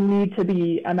you don't need to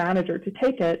be a manager to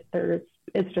take it.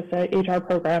 It's just an HR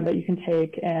program that you can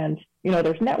take. And,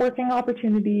 there's networking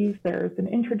opportunities. There's an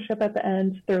internship at the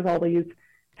end. There's all these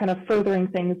kind of furthering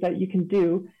things that you can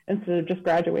do instead of just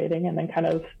graduating and then kind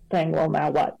of saying, well,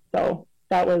 now what? So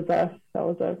that was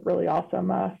a really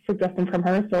awesome suggestion from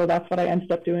her. So that's what I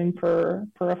ended up doing for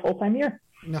a full-time year.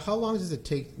 Now, how long does it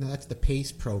take? Now, that's the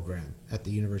PACE program at the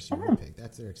University of Winnipeg.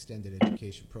 That's their extended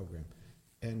education program.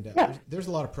 And there's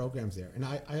a lot of programs there. And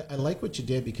I like what you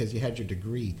did, because you had your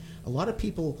degree. A lot of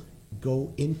people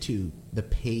go into the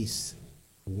PACE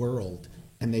world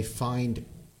and they find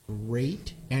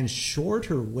great and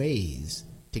shorter ways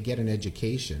to get an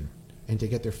education and to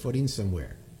get their footing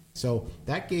somewhere. So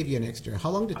that gave you an extra. How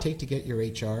long did it take to get your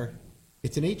HR?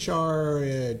 It's an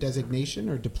HR designation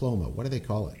or diploma. What do they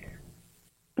call it?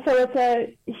 So it's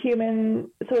the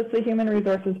human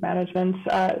resources management.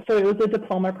 So it was a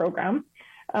diploma program.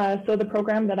 So the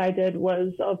program that I did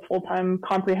was a full-time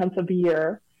comprehensive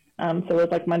year. So it was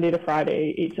like Monday to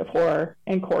Friday, 8 to 4,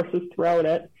 and courses throughout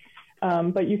it.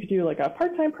 But you could do like a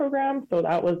part-time program. So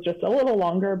that was just a little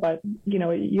longer, but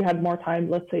you had more time.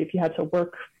 Let's say if you had to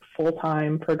work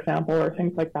full-time, for example, or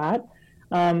things like that.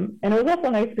 And it was also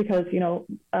nice because,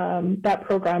 that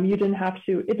program, it didn't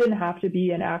have to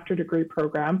be an after degree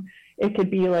program. It could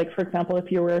be like, for example,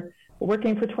 if you were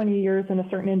working for 20 years in a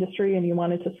certain industry and you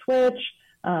wanted to switch,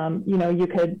 you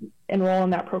could enroll in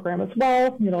that program as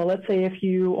well. Let's say if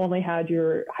you only had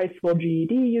your high school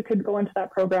GED, you could go into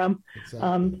that program.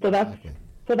 Exactly.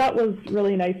 So so that was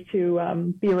really nice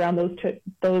to be around those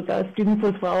students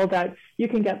as well, that you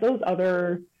can get those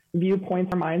other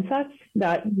viewpoints or mindsets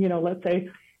that, let's say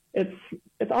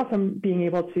it's awesome being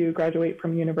able to graduate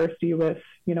from university with,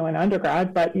 an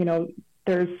undergrad, but,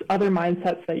 there's other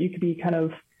mindsets that you could be kind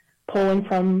of pulling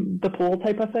from the pool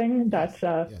type of thing that,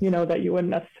 that you wouldn't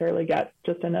necessarily get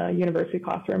just in a university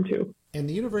classroom too. And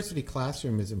the university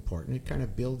classroom is important. It kind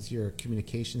of builds your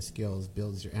communication skills,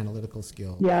 builds your analytical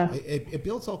skills. Yeah. It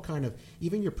builds all kind of,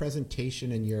 even your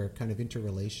presentation and your kind of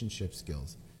interrelationship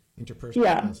skills,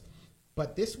 interpersonal skills.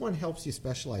 But this one helps you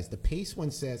specialize. The PACE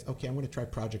one says, okay, I'm going to try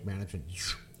project management.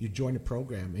 You join a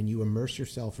program and you immerse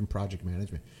yourself in project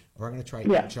management. Or I'm going to try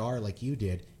HR like you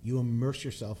did. You immerse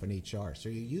yourself in HR. So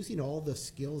you're using all the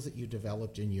skills that you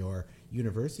developed in your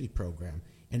university program,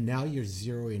 and now you're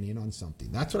zeroing in on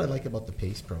something. That's what I like about the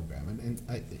PACE program.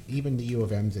 And even the U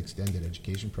of M's extended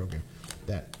education program,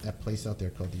 that place out there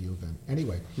called the U of M.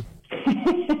 Anyway,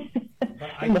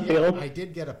 I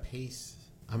did get a PACE.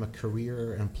 I'm a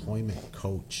career employment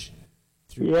coach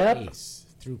through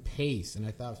PACE, and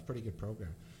I thought it was a pretty good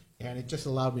program. And it just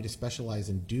allowed me to specialize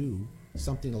and do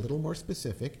something a little more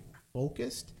specific,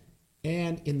 focused,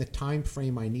 and in the time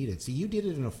frame I needed. So you did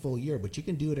it in a full year, but you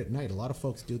can do it at night. A lot of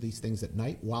folks do these things at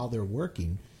night while they're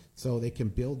working, so they can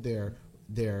build their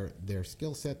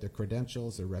skill set, their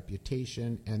credentials, their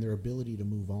reputation, and their ability to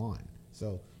move on.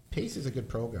 So PACE is a good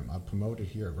program. I'll promote it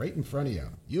here right in front of you.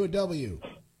 UW.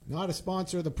 Not a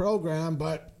sponsor of the program,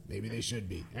 but maybe they should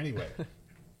be. Anyway.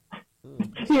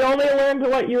 You only learned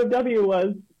what U of W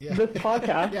was this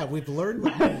podcast. Yeah, we've learned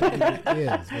what U of W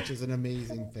is, which is an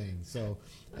amazing thing. So,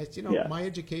 it's, my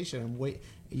education,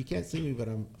 you can't see me, but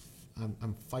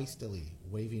I'm feistily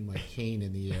waving my cane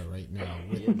in the air right now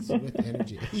with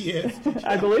energy. He is.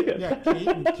 I believe it. Yeah,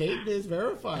 Caden is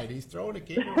verified. He's throwing a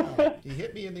cane around. He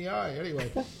hit me in the eye.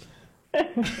 Anyway.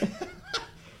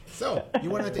 So you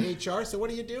went into HR. So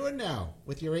what are you doing now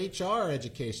with your HR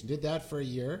education? Did that for a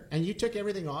year, and you took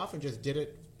everything off and just did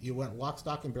it. You went lock,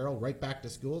 stock, and barrel right back to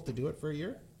school to do it for a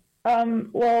year.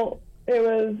 Well, it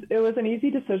was an easy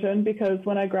decision because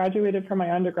when I graduated from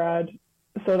my undergrad,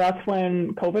 so that's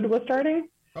when COVID was starting.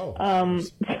 Oh.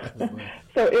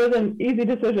 So it was an easy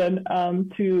decision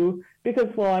because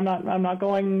I'm not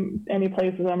going any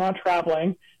places. I'm not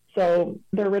traveling. So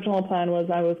the original plan was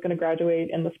I was going to graduate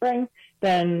in the spring,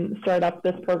 then start up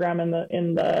this program in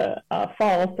the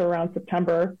fall, so around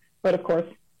September. But of course,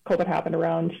 COVID happened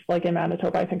around, like in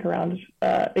Manitoba, I think around,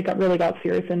 it really got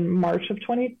serious in March of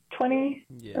 2020,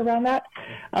 around that.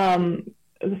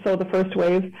 So the first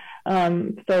wave.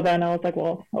 So then I was like,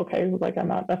 well, okay, like I'm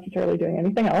not necessarily doing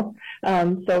anything else.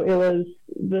 So it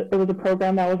was a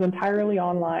program that was entirely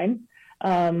online.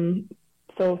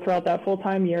 So throughout that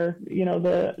full-time year,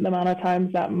 the amount of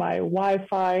times that my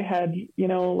Wi-Fi had,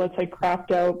 let's say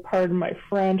crapped out, pardon my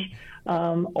French,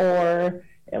 or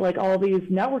like all these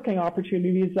networking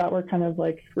opportunities that were kind of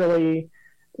like really,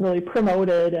 really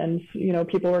promoted and,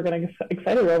 people were getting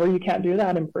excited over, you can't do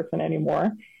that in person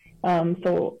anymore.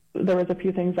 So there was a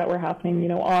few things that were happening,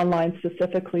 online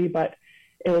specifically, but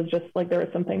it was just like there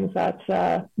were some things that,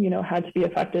 had to be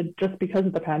affected just because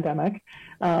of the pandemic,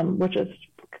 which is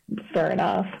fair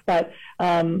enough. But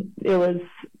it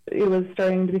was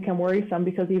starting to become worrisome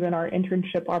because even our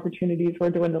internship opportunities were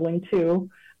dwindling too.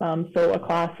 So a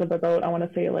class of about, I want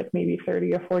to say like maybe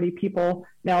 30 or 40 people.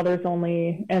 Now there was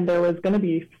going to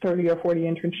be 30 or 40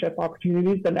 internship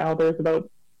opportunities, but now there's about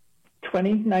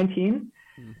 19.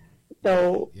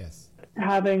 So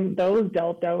having those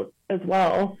dealt out as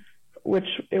well, which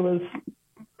it was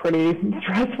pretty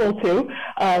stressful too.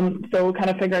 So kind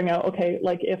of figuring out, okay,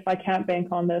 like if I can't bank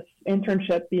on this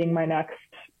internship being my next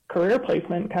career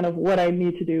placement, kind of what do I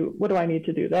need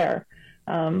to do there?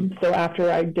 So after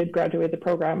I did graduate the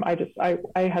program, I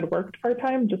had worked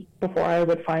part-time just before I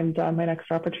would find my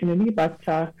next opportunity, but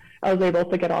I was able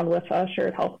to get on with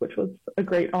Shared Health, which was a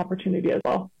great opportunity as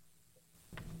well.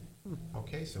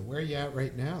 Okay, so where are you at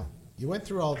right now? You went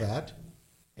through all that.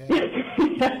 And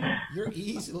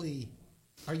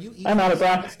Are you easily I'm out of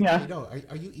breath, yeah.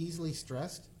 Are you easily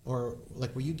stressed? Or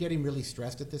like, were you getting really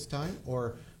stressed at this time?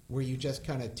 Or were you just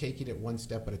kind of taking it one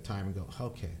step at a time and go,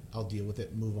 okay, I'll deal with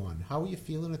it and move on? How were you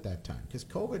feeling at that time? Because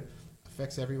COVID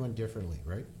affects everyone differently,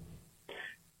 right?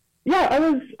 Yeah, I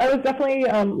was definitely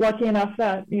lucky enough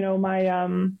that,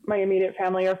 my immediate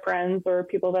family or friends or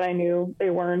people that I knew, they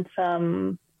weren't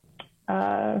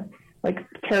like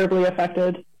terribly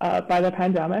affected by the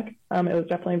pandemic. It was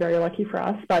definitely very lucky for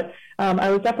us. But I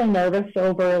was definitely nervous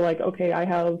over like, okay, I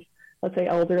have, let's say,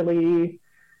 elderly,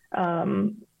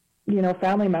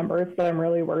 family members that I'm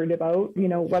really worried about.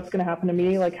 What's going to happen to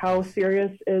me? Like, how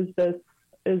serious is this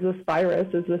is this virus,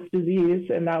 is this disease?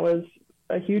 And that was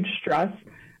a huge stress.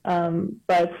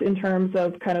 But in terms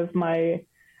of kind of my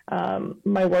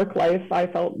work life, I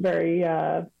felt very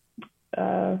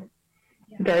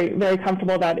very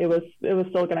comfortable that it was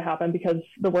still going to happen, because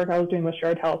the work I was doing was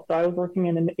shared health. So I was working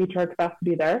in an HR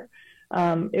capacity there.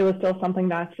 It was still something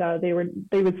that they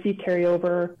would see carry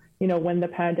over, when the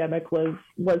pandemic was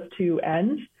to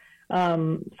end.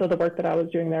 So the work that I was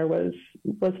doing there was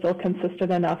still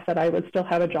consistent enough that I would still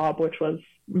have a job, which was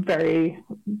very,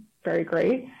 very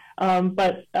great.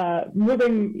 But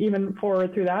moving even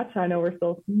forward through that, I know we're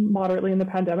still moderately in the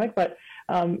pandemic, but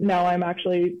now I'm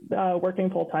actually working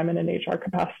full-time in an HR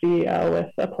capacity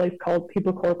with a place called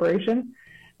People Corporation.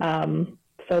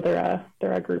 So they're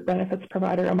a group benefits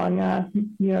provider, among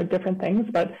different things.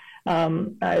 But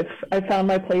I've found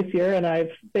my place here, and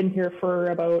I've been here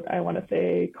for about, I want to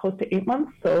say, close to 8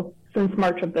 months. So since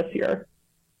March of this year.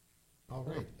 All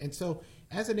right. And so,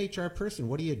 as an HR person,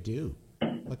 what do you do?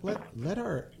 Like, let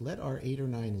our 8 or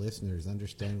 9 listeners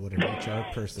understand what an HR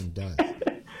person does.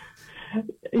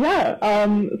 Yeah.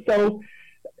 So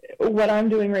what I'm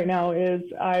doing right now is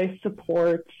I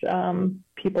support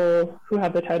people who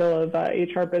have the title of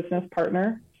HR business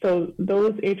partner. So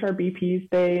those HR BPs,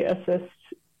 they assist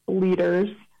leaders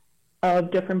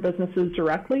of different businesses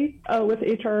directly with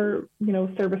HR,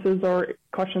 services or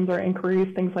questions or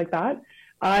inquiries, things like that.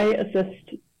 I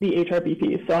assist the HR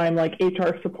BPs, so I'm like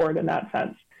HR support in that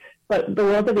sense. But the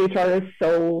world of HR is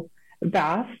so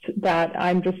vast that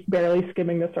I'm just barely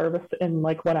skimming the surface in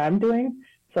like what I'm doing.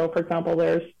 So for example,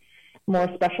 there's more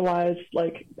specialized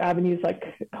like avenues like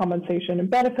compensation and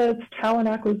benefits, talent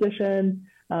acquisition,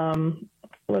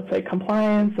 let's say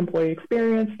compliance, employee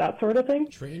experience, that sort of thing.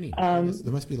 Training.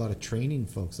 There must be a lot of training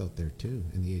folks out there too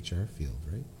in the HR field,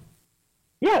 right?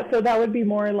 Yeah, so that would be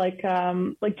more like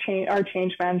our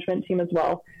change management team as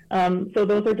well. So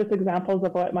those are just examples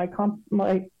of what my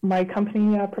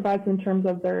company provides in terms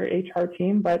of their HR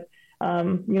team. But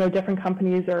different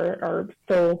companies are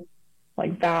so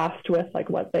like vast with like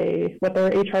what their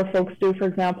HR folks do, for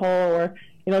example, or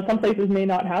some places may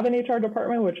not have an HR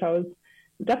department, which I was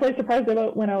definitely surprised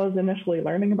about when I was initially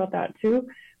learning about that too.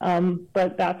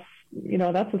 But that's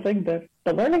the thing, that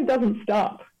the learning doesn't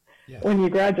stop when you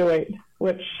graduate,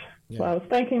 which I was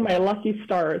thanking my lucky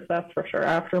stars, that's for sure,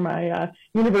 after my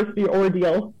university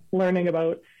ordeal, learning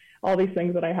about all these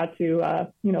things that I had to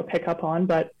pick up on.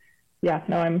 But yeah,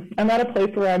 no, I'm at a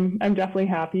place where I'm definitely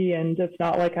happy, and it's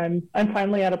not like I'm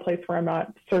finally at a place where I'm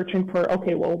not searching for,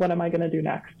 okay, well, what am I going to do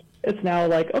next? It's now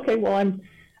like, okay, well, I'm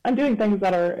doing things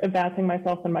that are advancing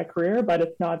myself in my career, but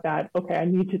it's not that, okay, I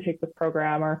need to take this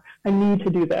program or I need to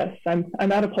do this. I'm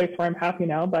at a place where I'm happy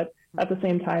now, but at the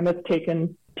same time, it's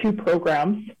taken 2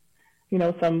 programs,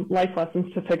 some life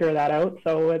lessons to figure that out.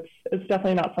 So it's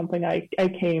definitely not something I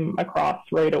came across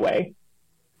right away.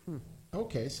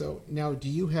 Okay, so now do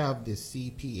you have the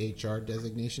CPHR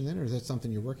designation then, or is that something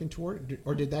you're working toward,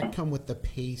 or did that come with the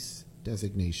PACE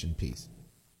designation piece?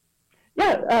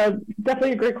 Yeah,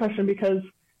 definitely a great question, because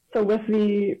so with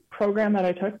the program that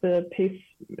I took, the PACE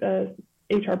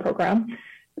HR program,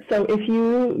 so if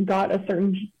you got a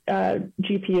certain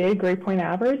GPA, grade point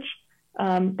average,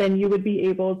 then you would be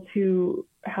able to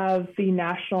have the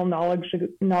national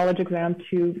knowledge exam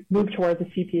to move towards a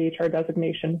CPHR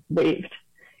designation waived.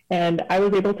 And I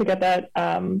was able to get that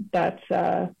above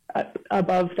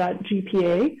that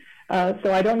GPA.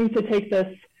 So I don't need to take this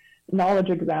knowledge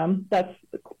exam. That's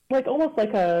like almost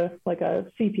like a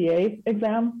CPA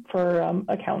exam for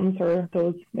accountants or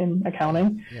those in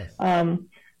accounting. Yes.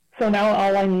 So now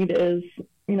all I need is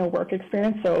work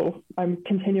experience. So I'm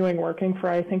continuing working for,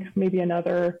 I think, maybe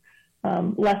another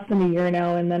less than a year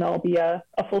now, and then I'll be a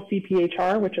full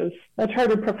CPHR, which is a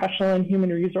chartered professional in human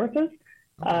resources.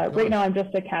 Right now, I'm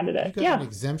just a candidate. You got an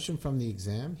exemption from the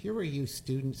exam? Here were you,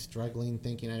 students struggling,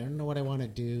 thinking, I don't know what I want to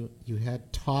do. You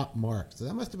had top marks. So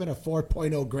that must have been a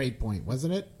 4.0 grade point,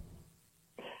 wasn't it?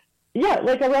 Yeah,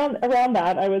 like around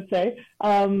that, I would say.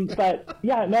 But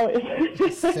yeah, no,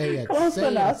 it's say it. Close say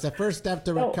enough. it. It's the first step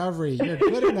to recovery. You're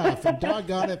good enough, and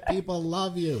doggone it, people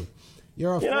love you.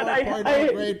 You're a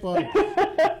 4.0 grade point.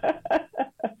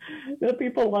 The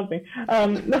people love me.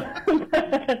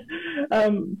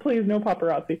 Please, no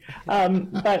paparazzi.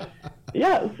 But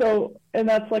yeah, so, and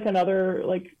that's like another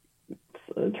like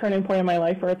turning point in my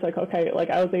life where it's like, okay, like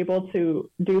I was able to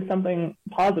do something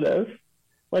positive,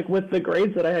 like with the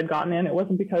grades that I had gotten in. It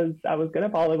wasn't because I was good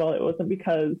at volleyball. It wasn't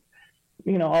because,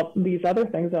 all these other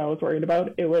things that I was worried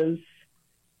about. It was,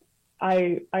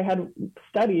 I had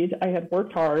studied, I had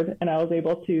worked hard, and I was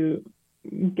able to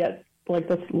get like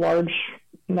this large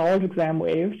knowledge exam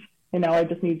waived. and now I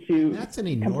just need to That's an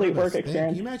complete work enormous thing.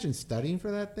 experience. Can you imagine studying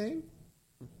for that thing?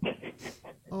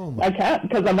 Oh my! I can't,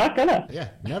 because I'm not gonna. Yeah,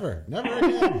 never again,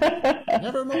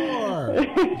 never more,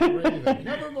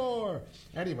 never more.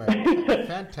 Anyway,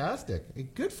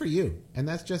 fantastic, good for you, and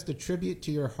that's just a tribute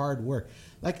to your hard work.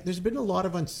 Like, there's been a lot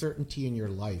of uncertainty in your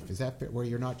life. Is that where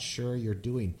you're not sure you're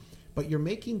doing, but you're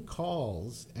making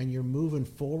calls and you're moving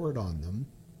forward on them,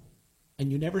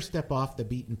 and you never step off the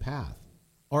beaten path,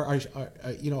 or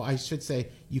I should say,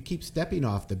 you keep stepping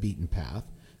off the beaten path.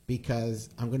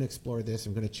 Because I'm going to explore this,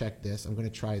 I'm going to check this, I'm going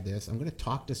to try this, I'm going to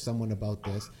talk to someone about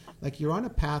this. Like, you're on a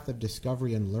path of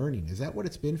discovery and learning. Is that what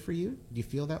it's been for you? Do you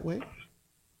feel that way?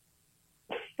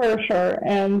 For sure.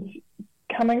 And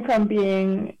coming from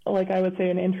being, like, I would say,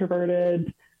 an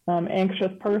introverted,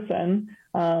 anxious person,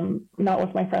 not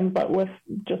with my friends, but with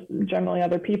just generally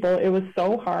other people, it was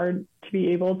so hard to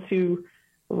be able to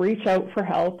reach out for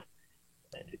help,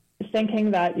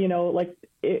 thinking that, like,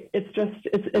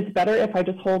 it's better if I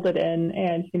just hold it in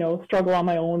and, struggle on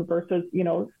my own versus,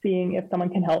 seeing if someone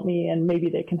can help me and maybe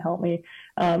they can help me,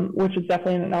 which is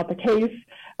definitely not the case,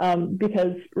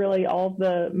 because really all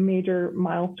the major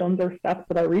milestones or steps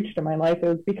that I reached in my life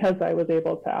is because I was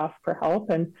able to ask for help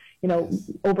and,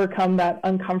 overcome that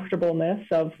uncomfortableness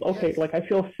of, okay, like, I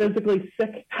feel physically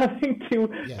sick having to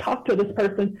talk to this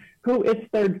person who it's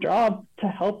their job to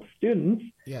help students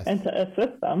and to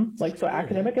assist them, like, so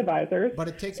academic advisors. But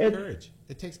it takes courage.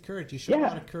 It takes courage. You show a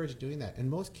lot of courage doing that. And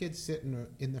most kids sit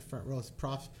in the front rows.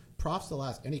 Profs will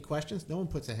ask, any questions? No one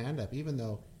puts a hand up, even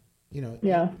though,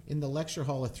 in the lecture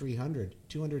hall of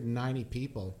 290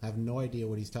 people have no idea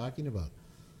what he's talking about.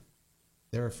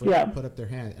 They're afraid to put up their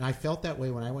hand. And I felt that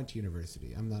way when I went to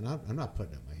university. I'm not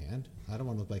putting up my hand. I don't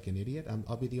want to look like an idiot.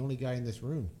 I'll be the only guy in this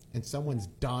room. And someone's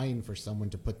dying for someone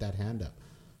to put that hand up.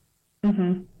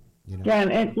 Mm-hmm. Yeah,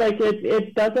 and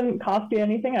it doesn't cost you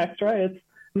anything extra. It's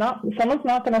not, someone's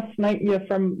not going to snipe you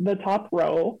from the top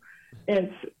row.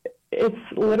 It's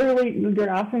literally, you're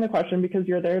asking the question because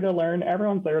you're there to learn.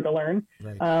 Everyone's there to learn,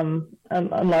 right.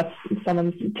 Unless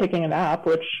someone's taking a nap,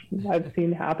 which I've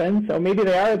seen happen. So maybe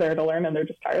they are there to learn and they're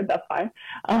just tired. That's fine.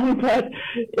 But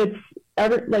it's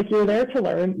you're there to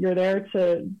learn. You're there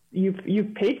to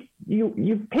you've paid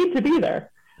to be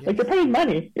there. Yes. Like, you're paying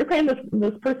money. You're paying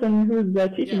this person who's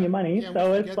teaching you money.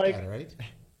 So it's like, that, right?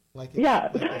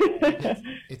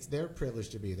 It's their privilege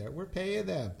to be there. We're paying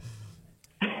them.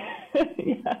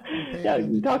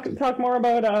 Talk more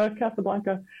about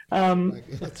Casablanca.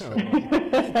 That's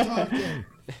right.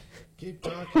 Keep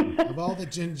talking. Of all the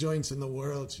gin joints in the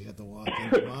world, she had to walk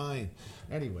into mine.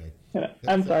 Anyway,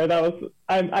 I'm sorry.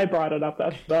 I brought it up.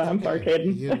 I'm sorry,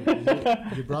 Caden.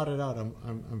 You brought it out.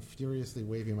 I'm furiously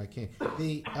waving my cane.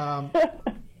 Hey,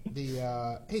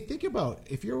 think about,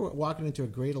 if you're walking into a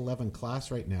grade 11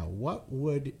 class right now, what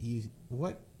would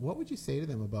you say to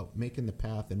them about making the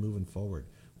path and moving forward?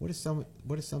 What is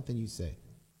something you say?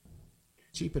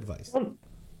 Cheap advice.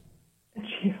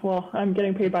 Well, I'm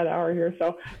getting paid by the hour here,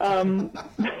 so I'm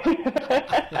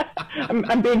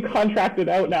being contracted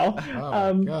out now.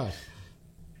 Oh my gosh.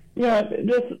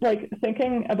 Just like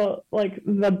thinking about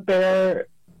the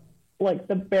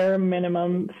bare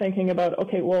minimum, thinking about,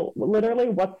 okay, well, literally,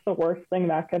 what's the worst thing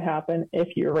that could happen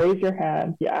if you raise your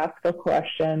hand, you ask a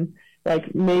question,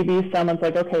 like, maybe someone's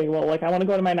like, okay, well, like, I want to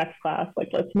go to my next class, like,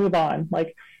 let's move on.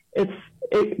 Like, it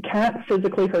can't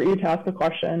physically hurt you to ask a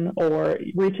question or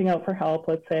reaching out for help,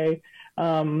 let's say,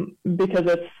 because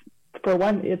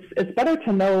it's better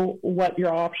to know what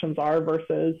your options are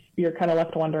versus you're kind of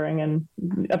left wondering and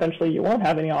eventually you won't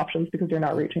have any options because you're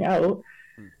not reaching out.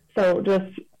 So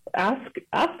just ask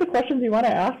the questions you want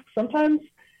to ask. Sometimes,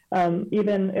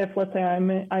 even if, let's say, I'm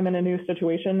in a new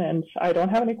situation and I don't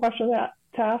have any questions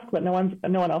to ask, but no one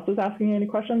else is asking me any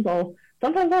questions,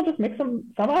 sometimes I'll just make some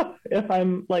up if I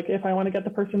want to get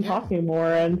the person talking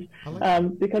more. And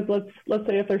because let's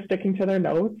say if they're sticking to their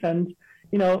notes, and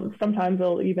sometimes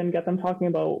they'll even get them talking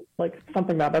about like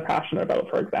something that they're passionate about,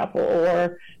 for example,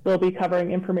 or they'll be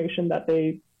covering information that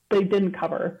they didn't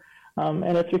cover,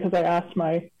 and it's because I asked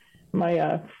my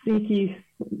sneaky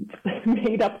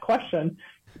made up question.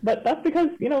 But that's because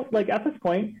at this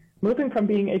point, moving from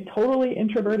being a totally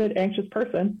introverted, anxious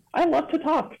person, I love to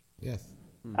talk. Yes.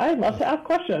 I love to ask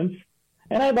questions,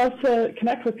 and I love to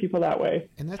connect with people that way.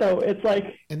 And that's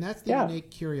the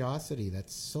innate curiosity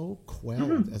that's so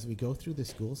quelled as we go through the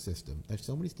school system. There's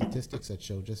so many statistics that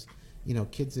show just,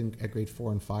 kids at grade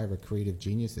 4 and 5 are creative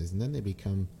geniuses, and then they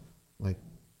become like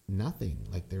nothing.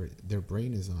 Like their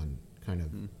brain is on kind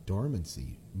of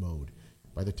dormancy mode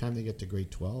by the time they get to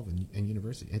grade 12 and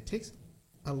university. It takes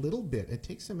a little bit. It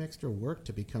takes some extra work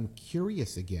to become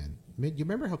curious again. I mean, you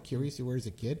remember how curious you were as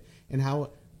a kid and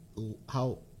how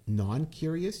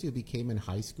non-curious you became in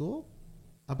high school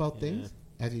about things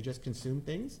as you just consumed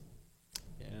things?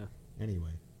 Yeah.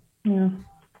 Anyway. Yeah.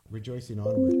 Rejoicing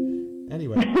onward.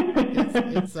 Anyway,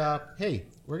 hey,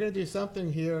 we're going to do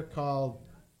something here called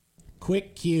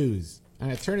Quick Cues. I'm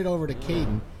going to turn it over to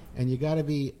Caden, and you got to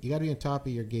be on top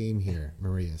of your game here,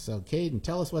 Maria. So, Caden,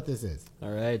 tell us what this is.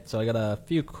 All right, so I got a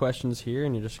few questions here,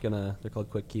 and they're called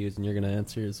quick cues, and you're gonna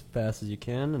answer as fast as you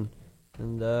can,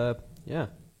 and yeah.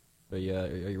 Are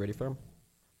you ready for them?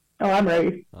 Oh, I'm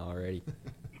ready. Alrighty.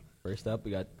 First up,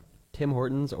 we got Tim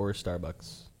Hortons or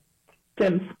Starbucks.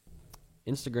 Tim's.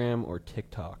 Instagram or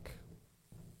TikTok.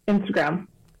 Instagram.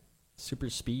 Super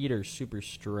speed or super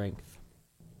strength.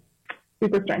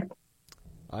 Super strength.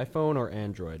 iPhone or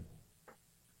Android.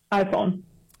 iPhone.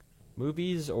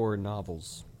 Movies or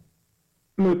novels.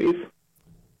 Movies.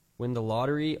 Win the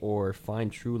lottery or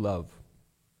find true love.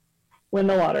 Win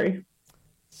the lottery.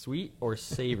 Sweet or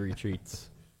savory treats.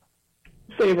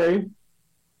 Savory.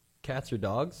 Cats or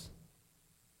dogs.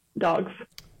 Dogs.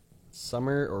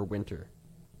 Summer or winter.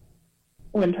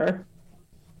 Winter.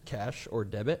 Cash or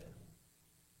debit.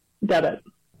 Debit.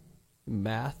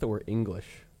 Math or English.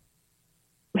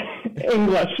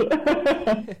 English.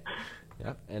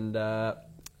 Yeah. And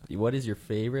what is your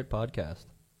favorite podcast?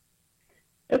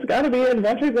 It's got to be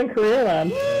Adventures in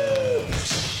Careerland.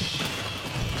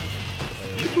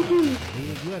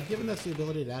 You have given us the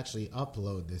ability to actually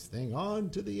upload this thing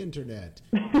onto the internet.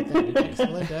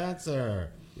 Excellent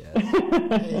answer.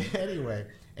 Yes. Anyway,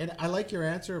 and I like your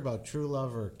answer about true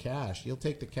love or cash. You'll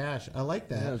take the cash. I like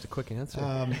that. Yeah, that was a quick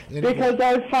answer. Because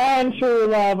I found true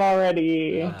love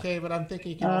already. Okay, but I'm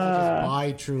thinking you can also just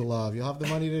buy true love. You'll have the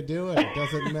money to do it. It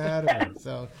doesn't matter.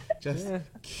 So just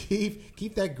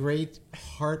keep that great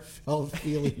heartfelt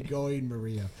feeling going,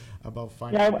 Maria, about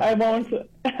finding. Yeah, I won't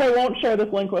share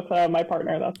this link with my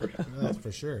partner. That's for sure. That's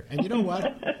for sure. And you know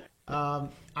what?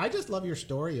 I just love your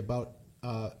story about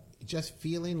just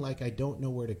feeling like I don't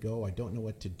know where to go. I don't know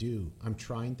what to do. I'm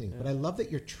trying things. But I love that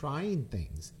you're trying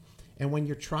things. And when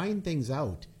you're trying things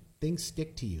out, things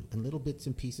stick to you. And little bits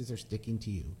and pieces are sticking to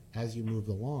you as you move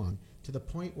along to the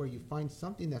point where you find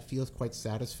something that feels quite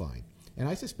satisfying. And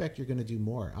I suspect you're going to do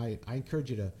more. I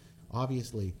encourage you to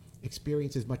obviously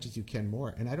experience as much as you can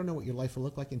more. And I don't know what your life will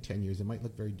look like in 10 years. It might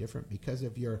look very different because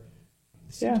of your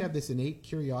seem to have this innate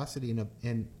curiosity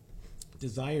and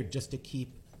desire just to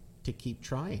keep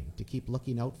trying, to keep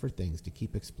looking out for things, to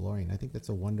keep exploring. I think that's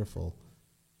a wonderful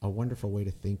way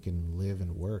to think and live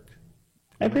and work.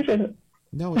 I appreciate it.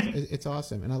 No, it's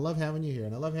awesome. And I love having you here,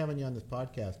 and I love having you on this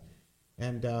podcast.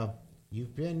 And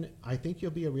I think you'll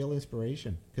be a real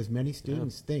inspiration because many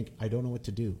students think, I don't know what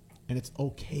to do. And it's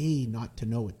okay not to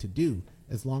know what to do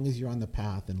as long as you're on the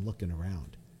path and looking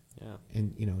around. Yeah.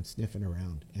 And, and sniffing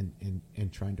around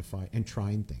and trying to find and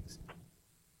trying things.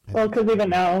 Well, because even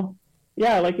now,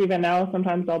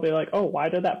 sometimes I'll be like, oh, why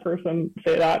did that person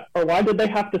say that? Or why did they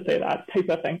have to say that type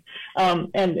of thing?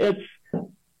 And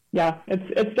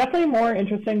it's definitely more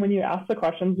interesting when you ask the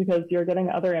questions because you're getting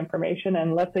other information.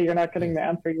 And let's say you're not getting the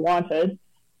answer you wanted,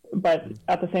 but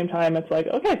at the same time, it's like,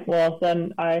 okay, well,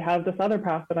 then I have this other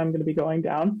path that I'm going to be going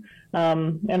down.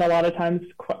 And a lot of times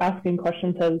asking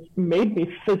questions has made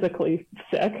me physically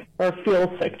sick or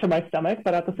feel sick to my stomach.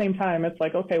 But at the same time, it's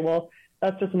like, okay, well,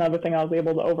 that's just another thing I was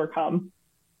able to overcome.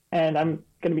 And I'm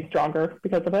going to be stronger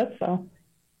because of it. So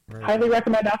highly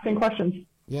recommend asking questions.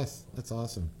 Yes, that's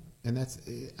awesome. And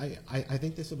I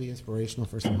think this will be inspirational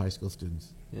for some high school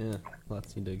students. Yeah,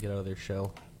 lots need to get out of their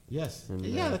shell. Yes. And,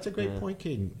 that's a great point,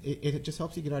 Caden. It just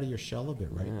helps you get out of your shell a bit,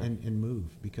 right? Yeah. And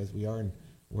move because we are in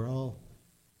our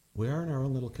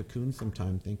own little cocoon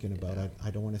sometime thinking about I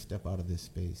don't want to step out of this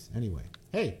space. Anyway,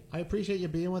 hey, I appreciate you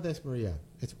being with us, Maria.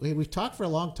 We've talked for a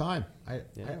long time. I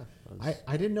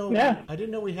didn't know I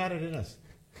didn't know we had it in us.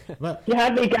 But you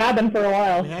had me gabbing for a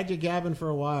while. We had you gabbing for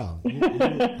a while.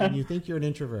 And you think you're an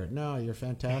introvert. No, you're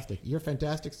fantastic. You're a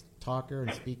fantastic talker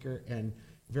and speaker and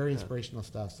very inspirational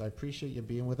stuff. So I appreciate you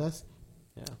being with us.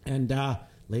 Yeah. And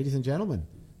ladies and gentlemen,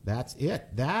 that's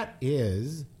it. That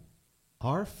is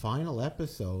our final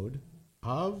episode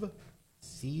of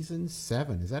season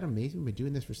 7. Is that amazing? We've been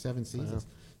doing this for 7 seasons.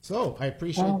 Wow. So I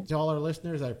appreciate to all our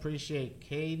listeners. I appreciate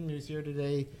Caden, who's here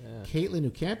today, Caitlin,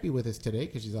 who can't be with us today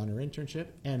because she's on her internship,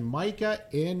 and Micah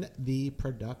in the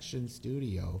production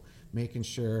studio, making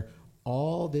sure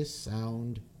all this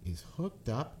sound is hooked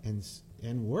up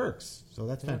and works. So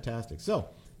that's fantastic. So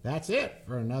that's it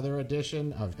for another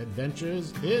edition of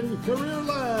Adventures in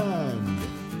Careerland.